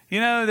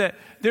 That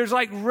there's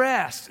like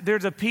rest.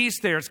 There's a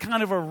peace there. It's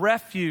kind of a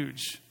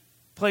refuge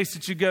place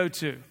that you go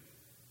to.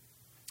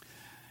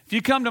 If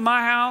you come to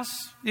my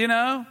house, you're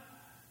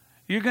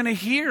going to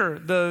hear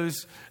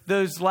those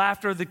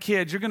laughter of the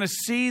kids. You're going to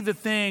see the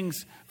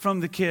things from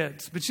the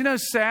kids. But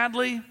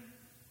sadly,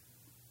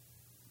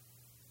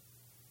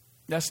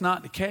 that's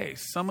not the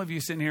case. Some of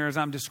you sitting here as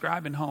I'm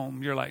describing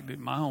home, you're like, dude,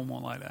 my home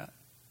won't like that.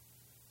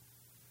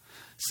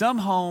 Some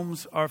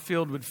homes are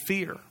filled with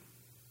fear.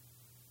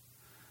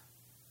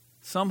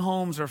 Some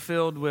homes are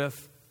filled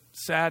with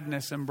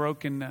sadness and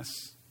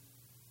brokenness.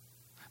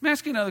 Let me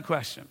ask you another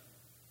question.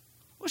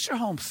 What's your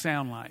home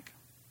sound like?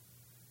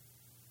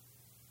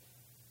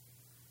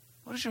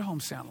 What does your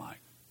home sound like?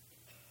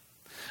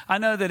 I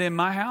know that in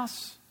my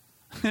house,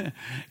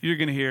 you're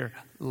going to hear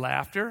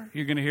laughter.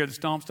 You're going to hear the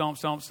stomp, stomp,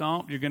 stomp,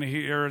 stomp. You're going to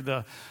hear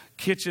the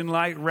kitchen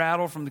light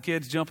rattle from the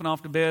kids jumping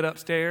off the bed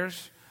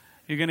upstairs.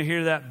 You're going to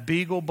hear that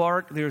beagle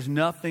bark. There's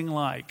nothing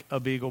like a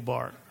beagle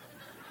bark.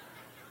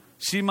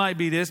 She might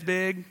be this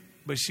big,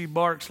 but she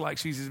barks like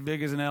she's as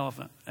big as an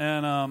elephant.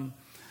 And,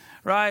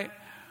 right?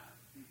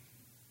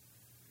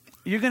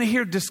 You're going to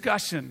hear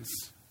discussions.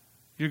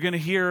 You're going to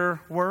hear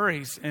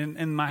worries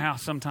in my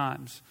house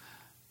sometimes.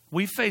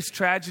 We face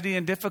tragedy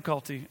and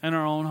difficulty in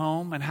our own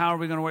home. And how are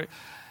we going to work?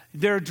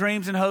 There are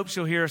dreams and hopes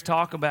you'll hear us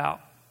talk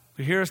about.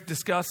 You hear us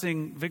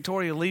discussing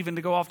Victoria leaving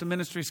to go off to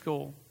ministry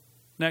school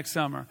next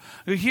summer.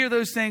 You hear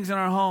those things in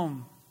our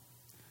home.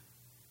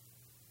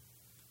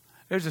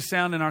 There's a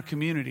sound in our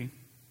community,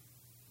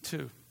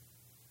 too.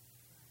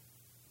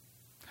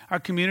 Our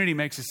community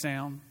makes a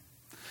sound.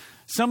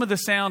 Some of the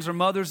sounds are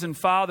mothers and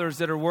fathers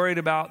that are worried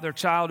about their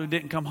child who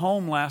didn't come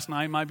home last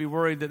night, might be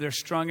worried that they're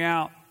strung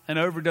out and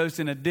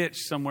overdosed in a ditch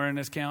somewhere in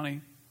this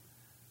county.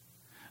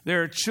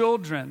 There are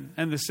children,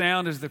 and the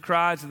sound is the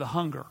cries of the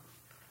hunger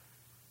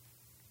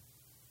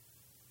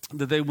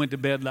that they went to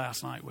bed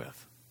last night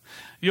with.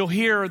 You'll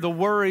hear the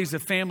worries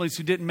of families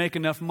who didn't make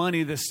enough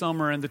money this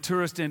summer in the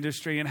tourist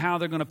industry and how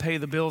they're going to pay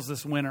the bills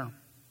this winter.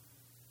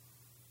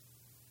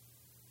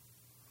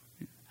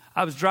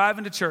 I was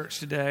driving to church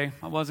today.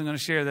 I wasn't going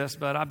to share this,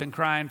 but I've been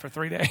crying for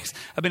 3 days.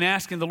 I've been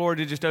asking the Lord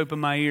to just open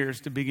my ears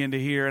to begin to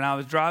hear. And I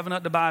was driving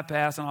up the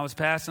bypass, and I was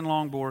passing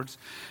Longboards,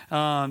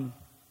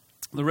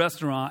 the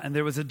restaurant, and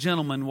there was a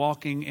gentleman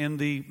walking in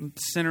the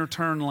center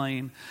turn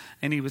lane,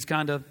 and he was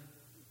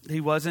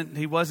he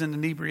wasn't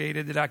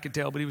inebriated that I could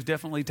tell, but he was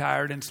definitely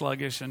tired and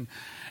sluggish, and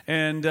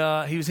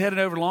he was headed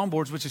over to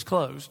Longboards, which is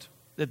closed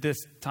at this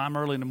time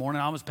early in the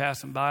morning. I was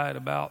passing by at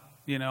about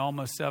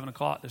almost 7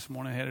 o'clock this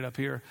morning, headed up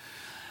here.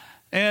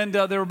 And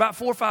there were about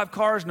 4 or 5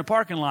 cars in the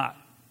parking lot.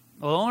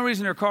 Well, the only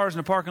reason there were cars in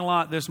the parking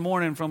lot this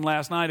morning from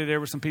last night is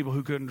there were some people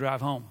who couldn't drive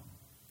home.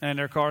 And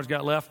their cars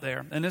got left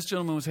there. And this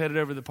gentleman was headed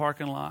over to the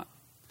parking lot.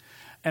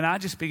 And I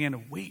just began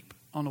to weep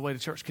on the way to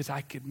church because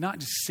I could not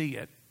just see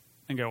it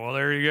and go, well,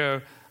 there you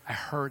go. I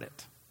heard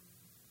it.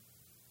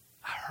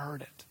 I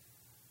heard it.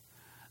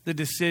 The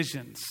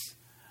decisions,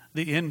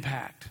 the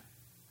impact.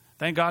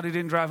 Thank God he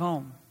didn't drive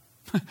home.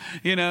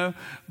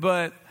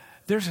 But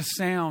there's a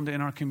sound in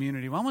our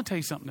community. Well, I'm going to tell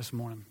you something this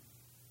morning.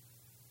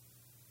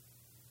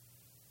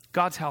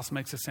 God's house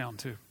makes a sound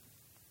too.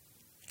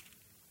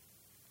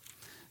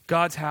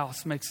 God's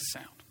house makes a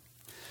sound.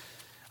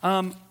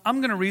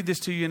 I'm going to read this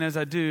to you, and as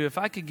I do, if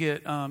I could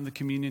get the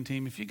communion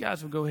team, if you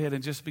guys will go ahead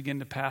and just begin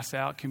to pass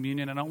out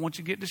communion. I don't want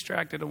you to get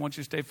distracted. I want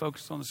you to stay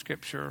focused on the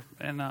scripture.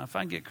 And if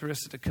I can get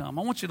Carissa to come,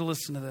 I want you to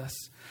listen to this.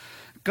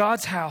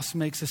 God's house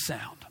makes a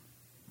sound.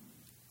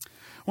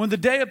 When the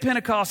day of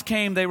Pentecost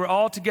came, they were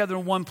all together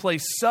in one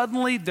place.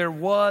 Suddenly there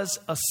was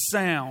a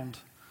sound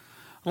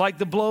like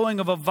the blowing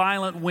of a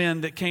violent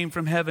wind that came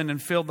from heaven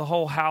and filled the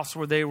whole house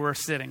where they were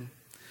sitting.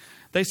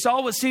 They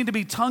saw what seemed to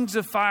be tongues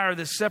of fire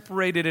that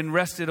separated and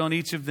rested on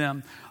each of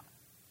them.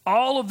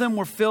 All of them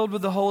were filled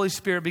with the Holy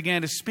Spirit,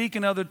 began to speak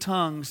in other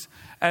tongues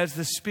as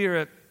the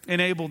Spirit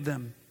enabled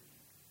them.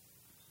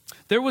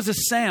 There was a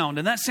sound,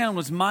 and that sound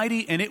was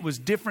mighty, and it was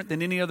different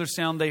than any other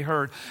sound they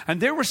heard.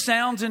 And there were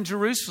sounds in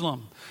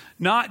Jerusalem,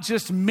 not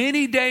just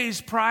many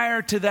days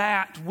prior to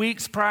that,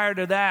 weeks prior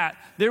to that.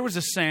 There was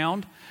a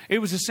sound. It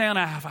was a sound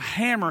of a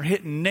hammer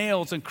hitting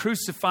nails and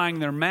crucifying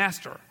their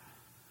master.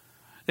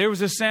 There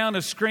was a sound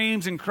of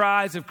screams and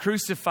cries of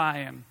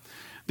crucify him.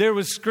 There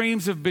was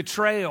screams of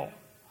betrayal.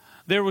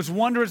 There was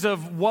wonders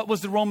of what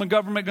was the Roman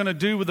government going to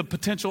do with a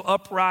potential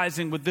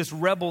uprising with this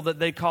rebel that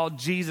they called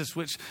Jesus,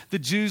 which the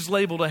Jews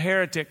labeled a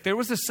heretic. There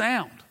was a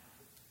sound.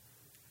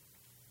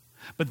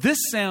 But this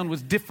sound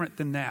was different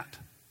than that.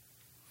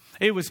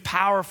 It was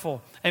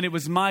powerful and it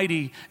was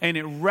mighty and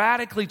it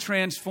radically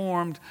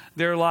transformed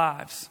their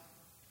lives.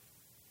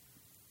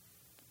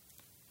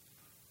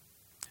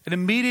 It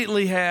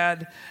immediately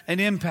had an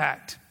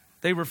impact.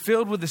 They were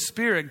filled with the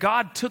Spirit.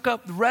 God took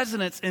up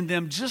residence in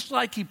them just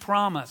like He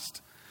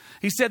promised.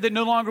 He said that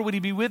no longer would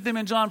He be with them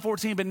in John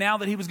 14, but now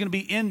that He was going to be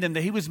in them,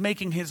 that He was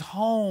making His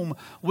home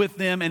with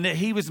them and that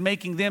He was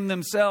making them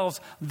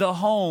themselves the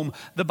home.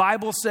 The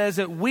Bible says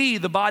that we,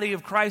 the body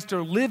of Christ,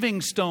 are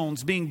living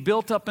stones being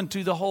built up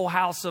into the whole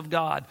house of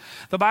God.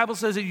 The Bible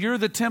says that you're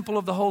the temple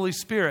of the Holy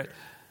Spirit,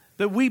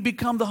 that we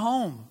become the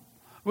home.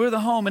 We're the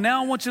home. And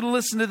now I want you to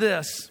listen to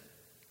this.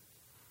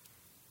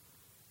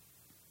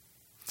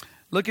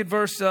 Look at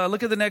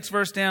the next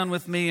verse down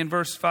with me in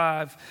verse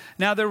 5.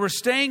 Now there were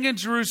staying in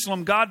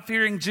Jerusalem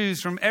God-fearing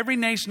Jews from every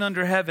nation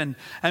under heaven.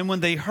 And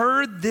when they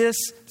heard this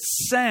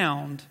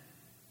sound,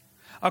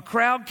 a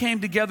crowd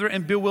came together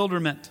in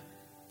bewilderment,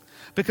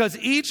 because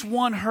each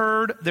one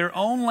heard their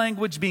own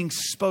language being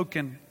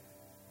spoken.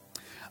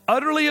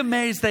 Utterly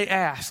amazed, they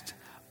asked,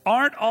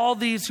 "Aren't all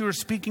these who are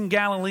speaking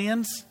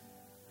Galileans?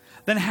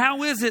 Then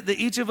how is it that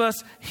each of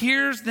us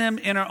hears them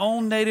in our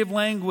own native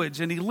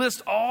language?" And he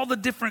lists all the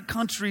different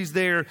countries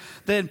there,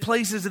 the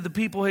places that the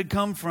people had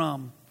come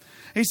from.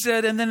 He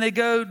said, and then they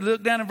go,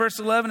 look down in verse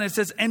 11, it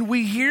says, "And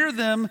we hear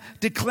them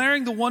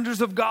declaring the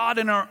wonders of God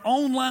in our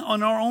own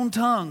on our own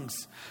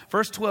tongues."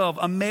 Verse 12,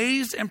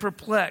 amazed and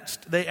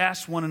perplexed, they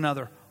asked one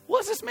another,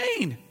 "What does this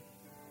mean?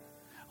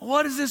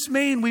 What does this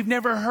mean? We've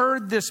never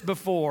heard this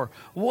before.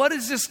 What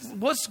is this?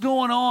 What's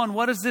going on?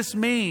 What does this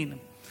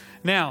mean?"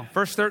 Now,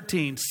 verse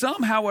 13,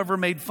 some, however,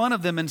 made fun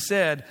of them and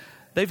said,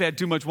 "They've had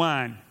too much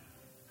wine."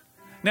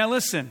 Now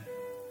listen,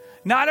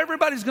 not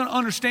everybody's going to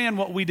understand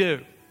what we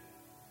do,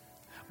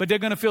 but they're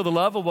going to feel the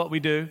love of what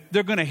we do.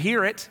 They're going to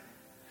hear it.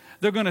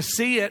 They're going to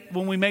see it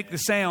when we make the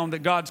sound that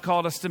God's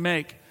called us to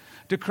make,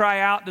 to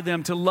cry out to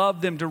them, to love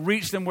them, to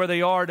reach them where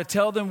they are, to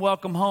tell them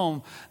welcome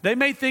home. They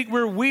may think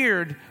we're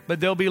weird,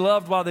 but they'll be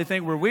loved while they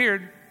think we're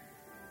weird,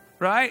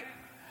 right?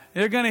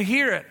 They're going to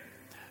hear it.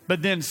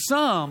 But then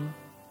some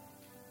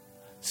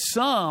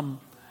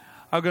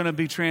are going to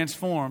be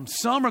transformed.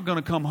 Some are going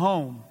to come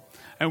home.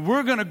 And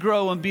we're going to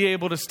grow and be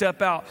able to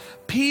step out.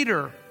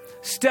 Peter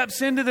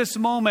steps into this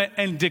moment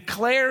and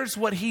declares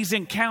what he's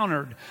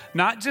encountered.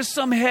 Not just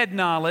some head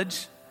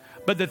knowledge,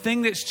 But the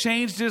thing that's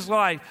changed his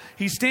life,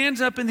 he stands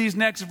up in these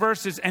next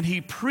verses and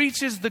he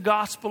preaches the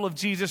gospel of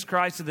Jesus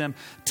Christ to them,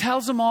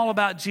 tells them all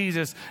about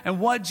Jesus and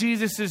what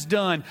Jesus has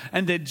done,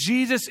 and that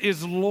Jesus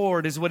is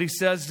Lord is what he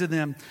says to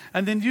them.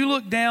 And then you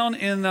look down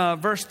in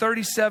verse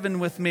 37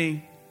 with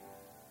me,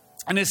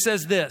 and it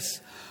says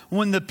this: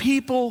 when the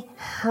people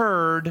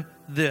heard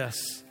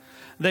this,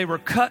 they were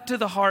cut to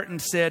the heart and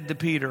said to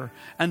Peter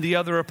and the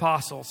other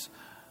apostles,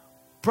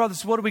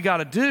 brothers, what do we got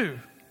to do?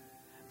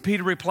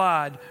 Peter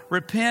replied,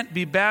 repent,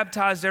 be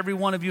baptized every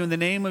one of you in the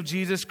name of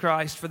Jesus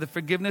Christ for the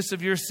forgiveness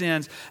of your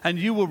sins, and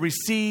you will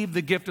receive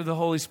the gift of the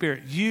Holy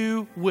Spirit.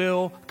 You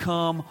will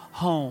come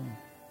home.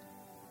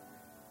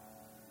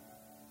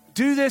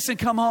 Do this and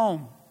come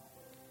home.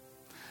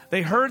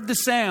 They heard the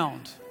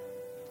sound.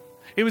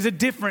 It was a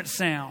different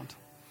sound.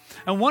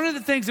 And one of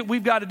the things that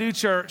we've got to do,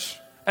 church,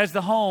 as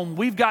the home,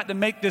 we've got to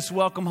make this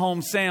welcome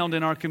home sound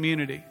in our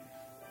community.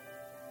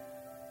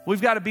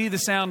 We've got to be the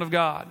sound of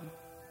God.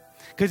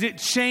 Because it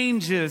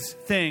changes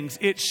things.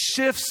 It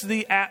shifts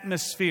the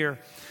atmosphere.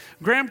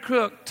 Graham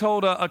Cook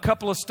told a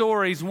couple of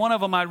stories. One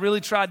of them I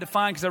really tried to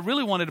find because I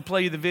really wanted to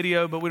play you the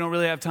video, but we don't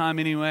really have time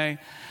anyway.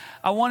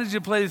 I wanted you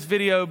to play this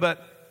video,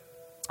 but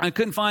I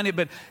couldn't find it.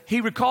 But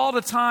he recalled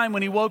a time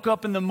when he woke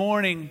up in the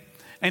morning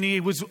and he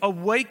was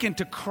awakened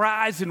to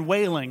cries and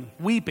wailing,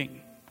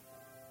 weeping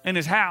in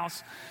his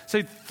house. So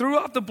he threw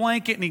out the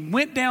blanket and he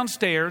went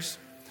downstairs.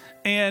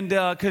 And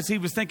because he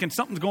was thinking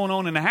something's going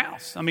on in the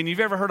house. I mean, you've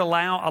ever heard a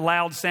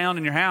loud sound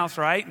in your house,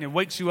 right? And it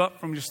wakes you up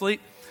from your sleep.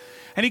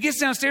 And he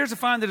gets downstairs to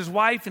find that his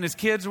wife and his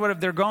kids or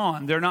whatever, they're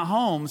gone. They're not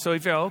home. So he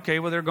felt, okay,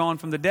 well, they're gone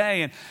from the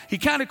day. And he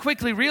kind of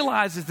quickly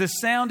realizes this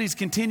sound he's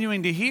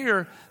continuing to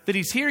hear, that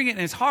he's hearing it in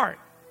his heart,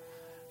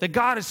 that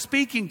God is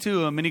speaking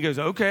to him. And he goes,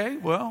 okay,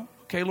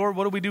 Lord,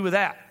 what do we do with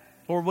that?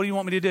 Lord, what do you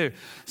want me to do?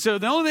 So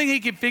the only thing he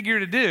could figure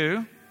to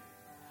do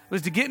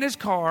was to get in his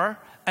car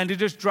and to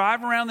just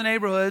drive around the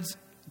neighborhoods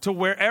to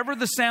wherever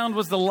the sound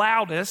was the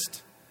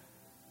loudest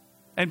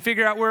and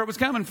figure out where it was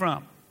coming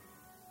from.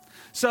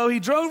 So he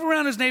drove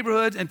around his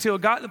neighborhood until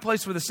it got to the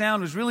place where the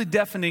sound was really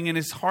deafening in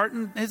his heart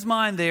and his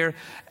mind there.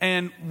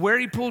 And where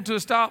he pulled to a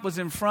stop was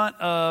in front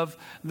of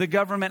the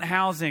government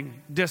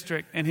housing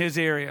district in his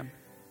area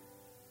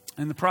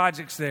and the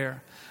projects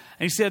there.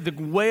 And he said the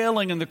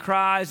wailing and the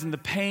cries and the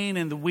pain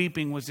and the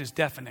weeping was just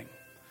deafening.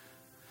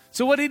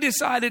 So what he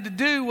decided to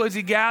do was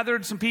he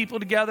gathered some people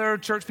together,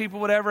 church people,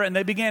 whatever, and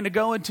they began to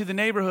go into the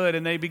neighborhood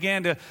and they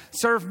began to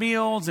serve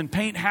meals and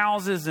paint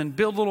houses and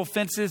build little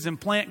fences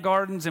and plant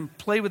gardens and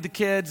play with the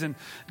kids and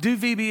do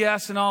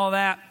VBS and all of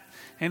that.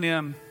 And he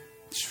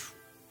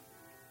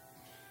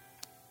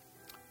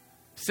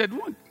said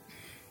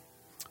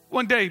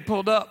one day he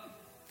pulled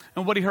up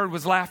and what he heard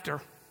was laughter.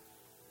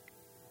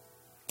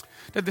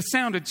 That the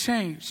sound had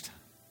changed.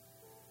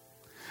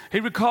 He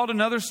recalled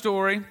another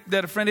story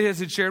that a friend of his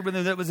had shared with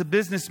him that was a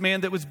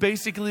businessman that was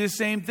basically the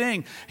same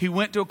thing. He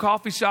went to a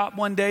coffee shop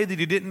one day that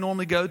he didn't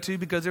normally go to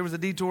because there was a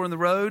detour in the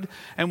road.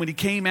 And when he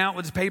came out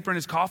with his paper and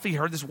his coffee, he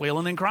heard this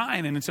wailing and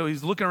crying. And so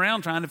he's looking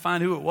around trying to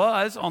find who it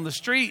was on the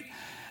street.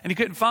 And he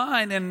couldn't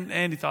find,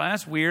 and he thought,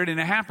 that's weird. And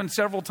it happened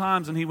several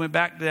times when he went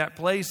back to that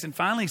place. And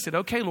finally he said,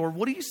 okay, Lord,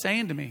 what are you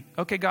saying to me?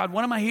 Okay, God,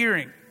 what am I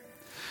hearing?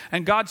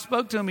 And God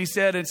spoke to him, he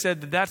said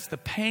that that's the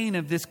pain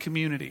of this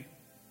community.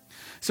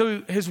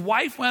 So his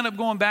wife wound up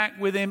going back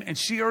with him, and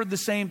she heard the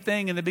same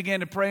thing, and they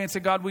began to pray and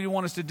said, God, what do you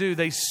want us to do?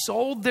 They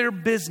sold their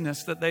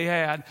business that they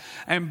had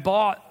and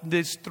bought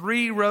these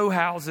 3 row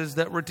houses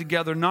that were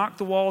together, knocked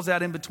the walls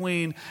out in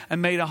between,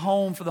 and made a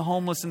home for the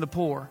homeless and the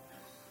poor.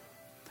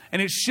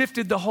 And it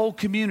shifted the whole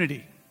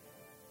community.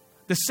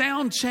 The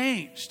sound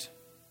changed.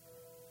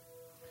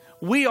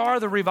 We are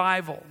the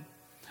revival.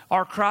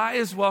 Our cry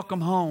is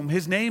welcome home.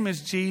 His name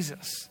is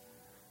Jesus.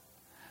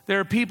 There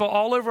are people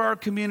all over our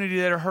community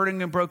that are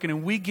hurting and broken,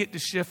 and we get to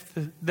shift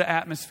the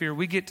atmosphere.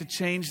 We get to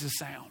change the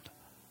sound.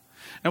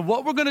 And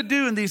what we're going to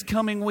do in these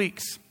coming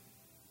weeks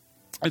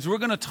is we're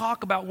going to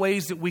talk about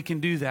ways that we can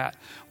do that,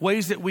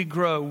 ways that we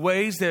grow,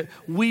 ways that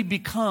we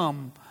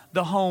become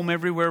the home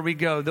everywhere we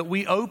go, that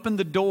we open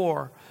the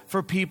door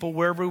for people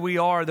wherever we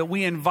are, that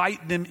we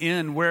invite them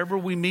in wherever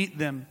we meet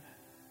them.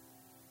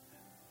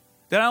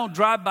 That I don't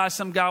drive by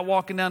some guy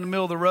walking down the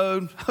middle of the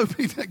road,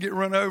 hoping to get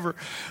run over,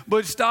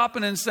 but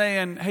stopping and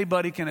saying, hey,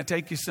 buddy, can I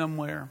take you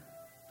somewhere?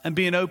 And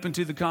being open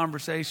to the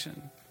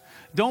conversation.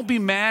 Don't be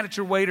mad at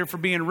your waiter for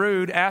being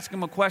rude. Ask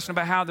them a question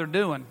about how they're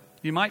doing.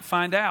 You might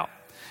find out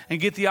and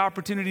get the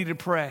opportunity to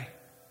pray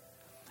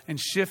and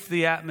shift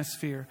the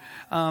atmosphere.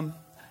 Let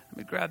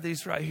me grab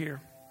these right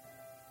here.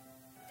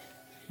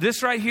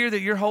 This right here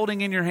that you're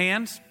holding in your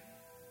hands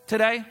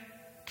today,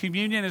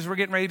 communion as we're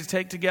getting ready to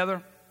take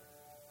together.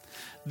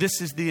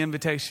 This is the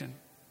invitation.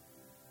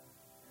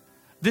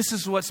 This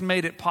is what's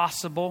made it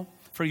possible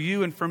for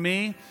you and for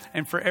me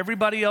and for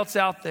everybody else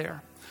out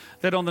there.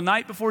 That on the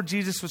night before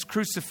Jesus was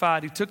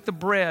crucified, he took the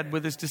bread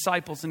with his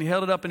disciples and he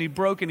held it up and he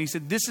broke it and he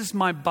said, this is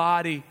my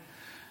body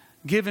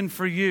given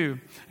for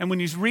you. And when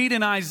you read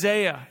in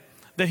Isaiah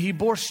that he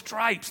bore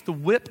stripes, the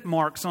whip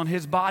marks on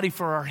his body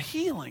for our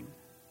healing.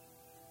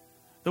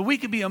 That we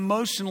could be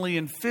emotionally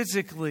and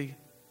physically,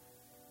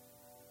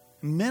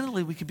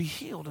 mentally, we could be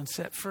healed and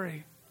set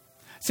free.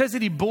 It says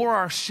that he bore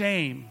our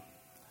shame.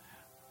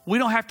 We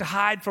don't have to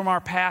hide from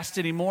our past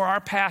anymore. Our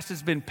past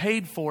has been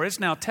paid for. It's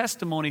now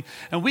testimony.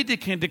 And we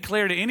can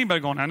declare to anybody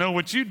going, I know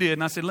what you did.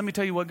 And I said, let me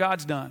tell you what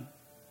God's done.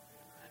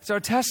 It's our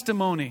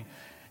testimony,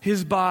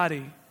 his body.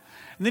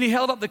 And then he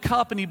held up the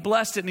cup and he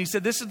blessed it. And he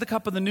said, this is the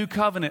cup of the new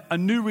covenant, a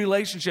new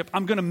relationship.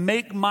 I'm going to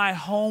make my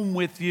home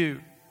with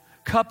you.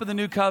 Cup of the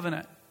new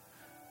covenant.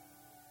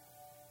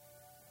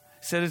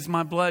 He said, it's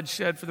my blood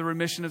shed for the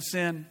remission of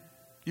sin.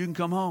 You can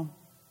come home.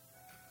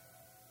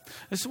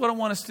 This is what I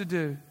want us to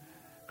do.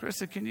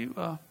 Carissa, can you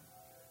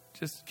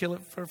just kill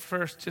it for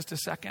first, just a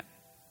second?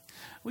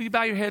 Will you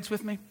bow your heads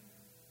with me?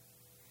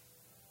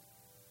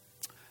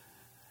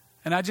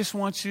 And I just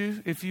want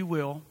you, if you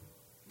will,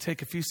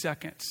 take a few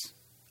seconds.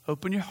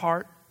 Open your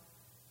heart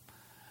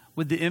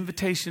with the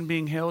invitation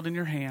being held in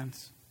your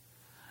hands.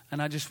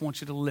 And I just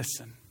want you to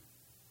listen.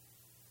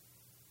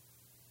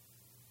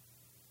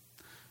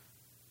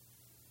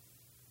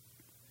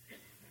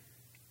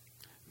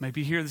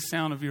 Maybe hear the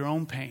sound of your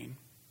own pain.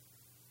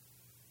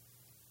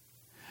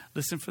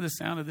 Listen for the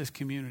sound of this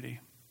community.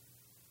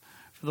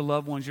 For the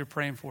loved ones you're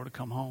praying for to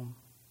come home.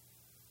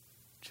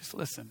 Just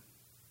listen.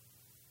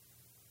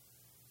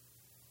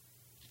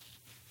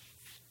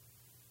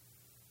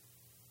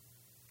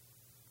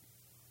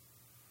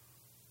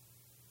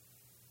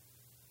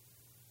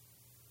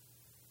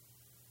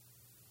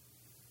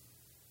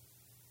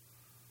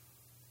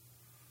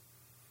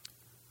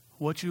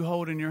 What you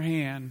hold in your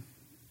hand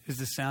is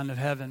the sound of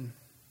heaven.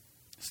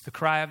 It's the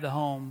cry of the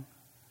home.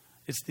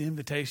 It's the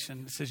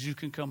invitation. It says you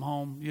can come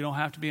home. You don't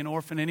have to be an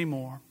orphan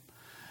anymore.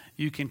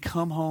 You can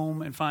come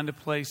home and find a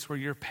place where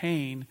your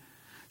pain,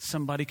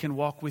 somebody can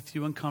walk with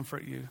you and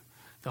comfort you.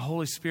 The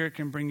Holy Spirit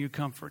can bring you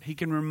comfort. He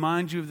can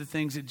remind you of the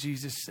things that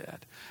Jesus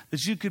said.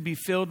 That you could be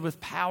filled with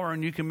power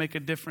and you can make a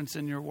difference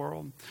in your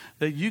world.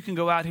 That you can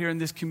go out here in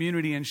this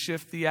community and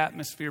shift the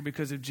atmosphere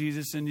because of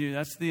Jesus in you.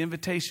 That's the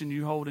invitation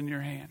you hold in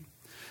your hand.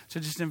 So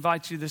just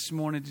invite you this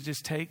morning to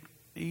just take,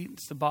 eat.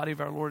 It's the body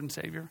of our Lord and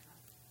Savior.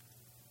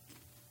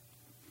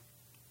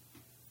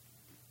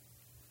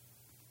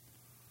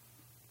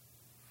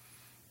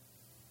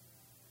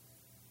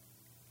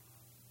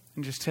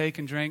 And just take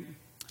and drink.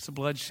 It's the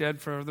blood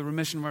shed for the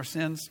remission of our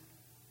sins.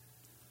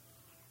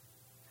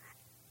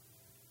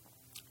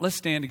 Let's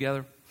stand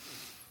together.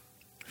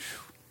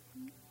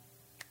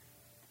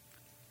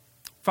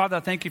 Father, I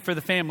thank you for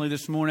the family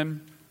this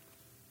morning.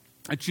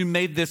 That you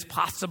made this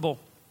possible.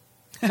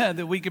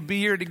 That we could be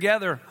here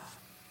together.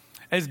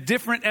 As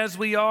different as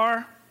we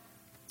are.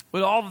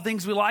 With all the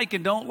things we like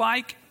and don't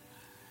like.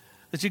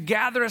 That you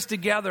gather us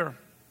together.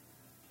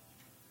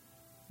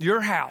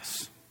 Your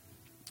house.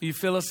 You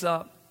fill us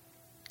up.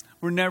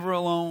 We're never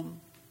alone.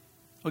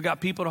 We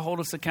got people to hold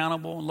us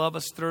accountable and love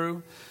us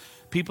through.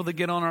 People that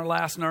get on our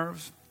last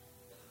nerves.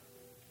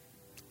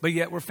 But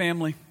yet we're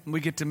family. And we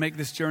get to make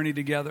this journey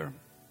together.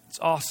 It's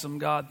awesome,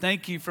 God.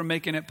 Thank you for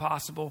making it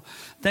possible.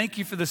 Thank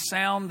you for the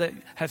sound that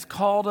has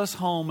called us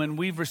home and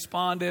we've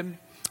responded.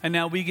 And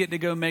now we get to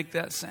go make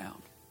that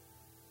sound.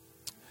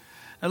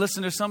 Now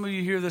listen, there's some of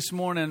you here this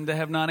morning that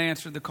have not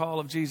answered the call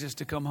of Jesus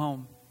to come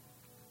home.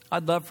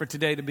 I'd love for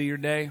today to be your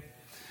day.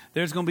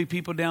 There's going to be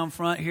people down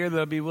front here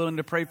that'll be willing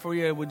to pray for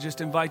you. I would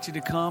just invite you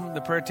to come. The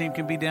prayer team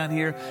can be down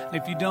here. And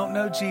if you don't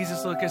know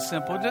Jesus, look, it's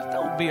simple. Just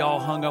don't be all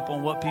hung up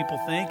on what people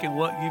think and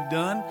what you've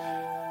done.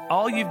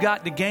 All you've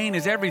got to gain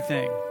is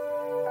everything.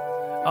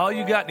 All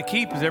you got to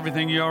keep is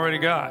everything you already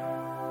got.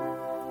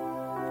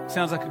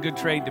 Sounds like a good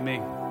trade to me.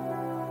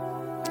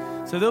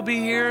 So they'll be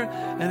here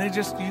and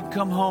you can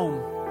come home.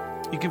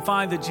 You can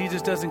find that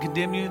Jesus doesn't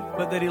condemn you,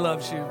 but that he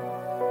loves you.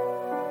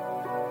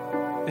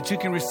 That you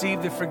can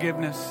receive the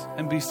forgiveness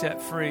and be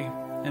set free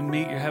and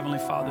meet your Heavenly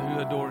Father who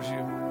adores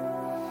you.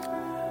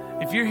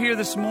 If you're here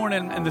this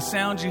morning and the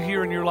sounds you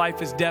hear in your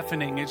life is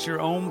deafening, it's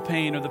your own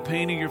pain or the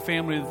pain of your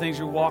family or the things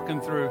you're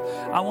walking through,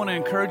 I want to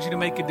encourage you to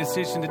make a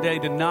decision today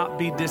to not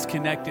be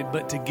disconnected,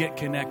 but to get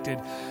connected.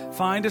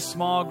 Find a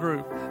small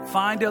group.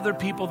 Find other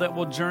people that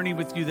will journey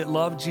with you, that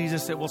love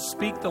Jesus, that will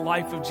speak the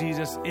life of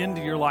Jesus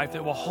into your life,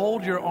 that will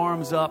hold your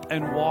arms up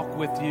and walk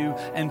with you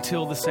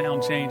until the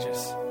sound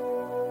changes.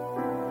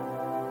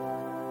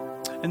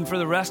 And for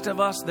the rest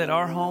of us that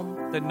are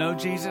home, that know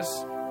Jesus,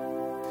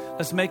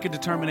 let's make a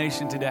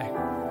determination today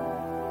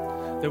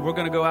that we're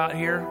going to go out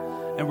here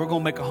and we're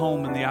going to make a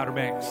home in the Outer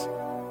Banks.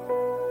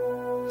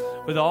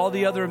 With all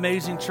the other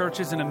amazing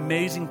churches and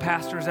amazing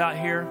pastors out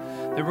here,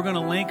 that we're going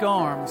to link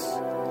arms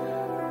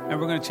and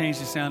we're going to change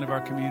the sound of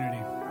our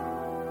community.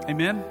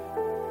 Amen?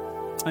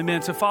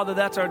 Amen. So, Father,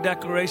 that's our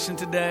declaration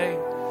today.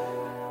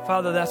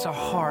 Father, that's our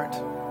heart.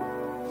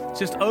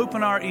 Just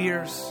open our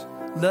ears.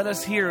 Let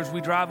us hear as we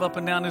drive up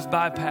and down this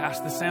bypass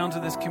the sounds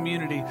of this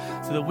community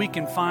so that we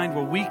can find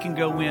where we can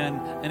go in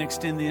and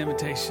extend the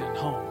invitation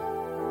home.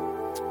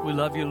 We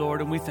love you,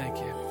 Lord, and we thank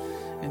you.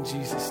 In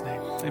Jesus'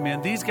 name.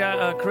 Amen. These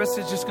guys, Chris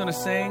is just going to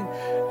sing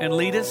and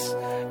lead us,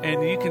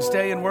 and you can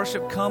stay in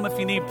worship. Come if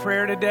you need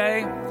prayer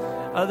today.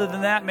 Other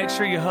than that, make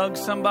sure you hug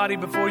somebody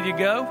before you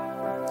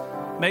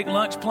go. Make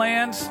lunch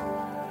plans.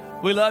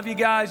 We love you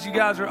guys. You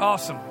guys are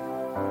awesome.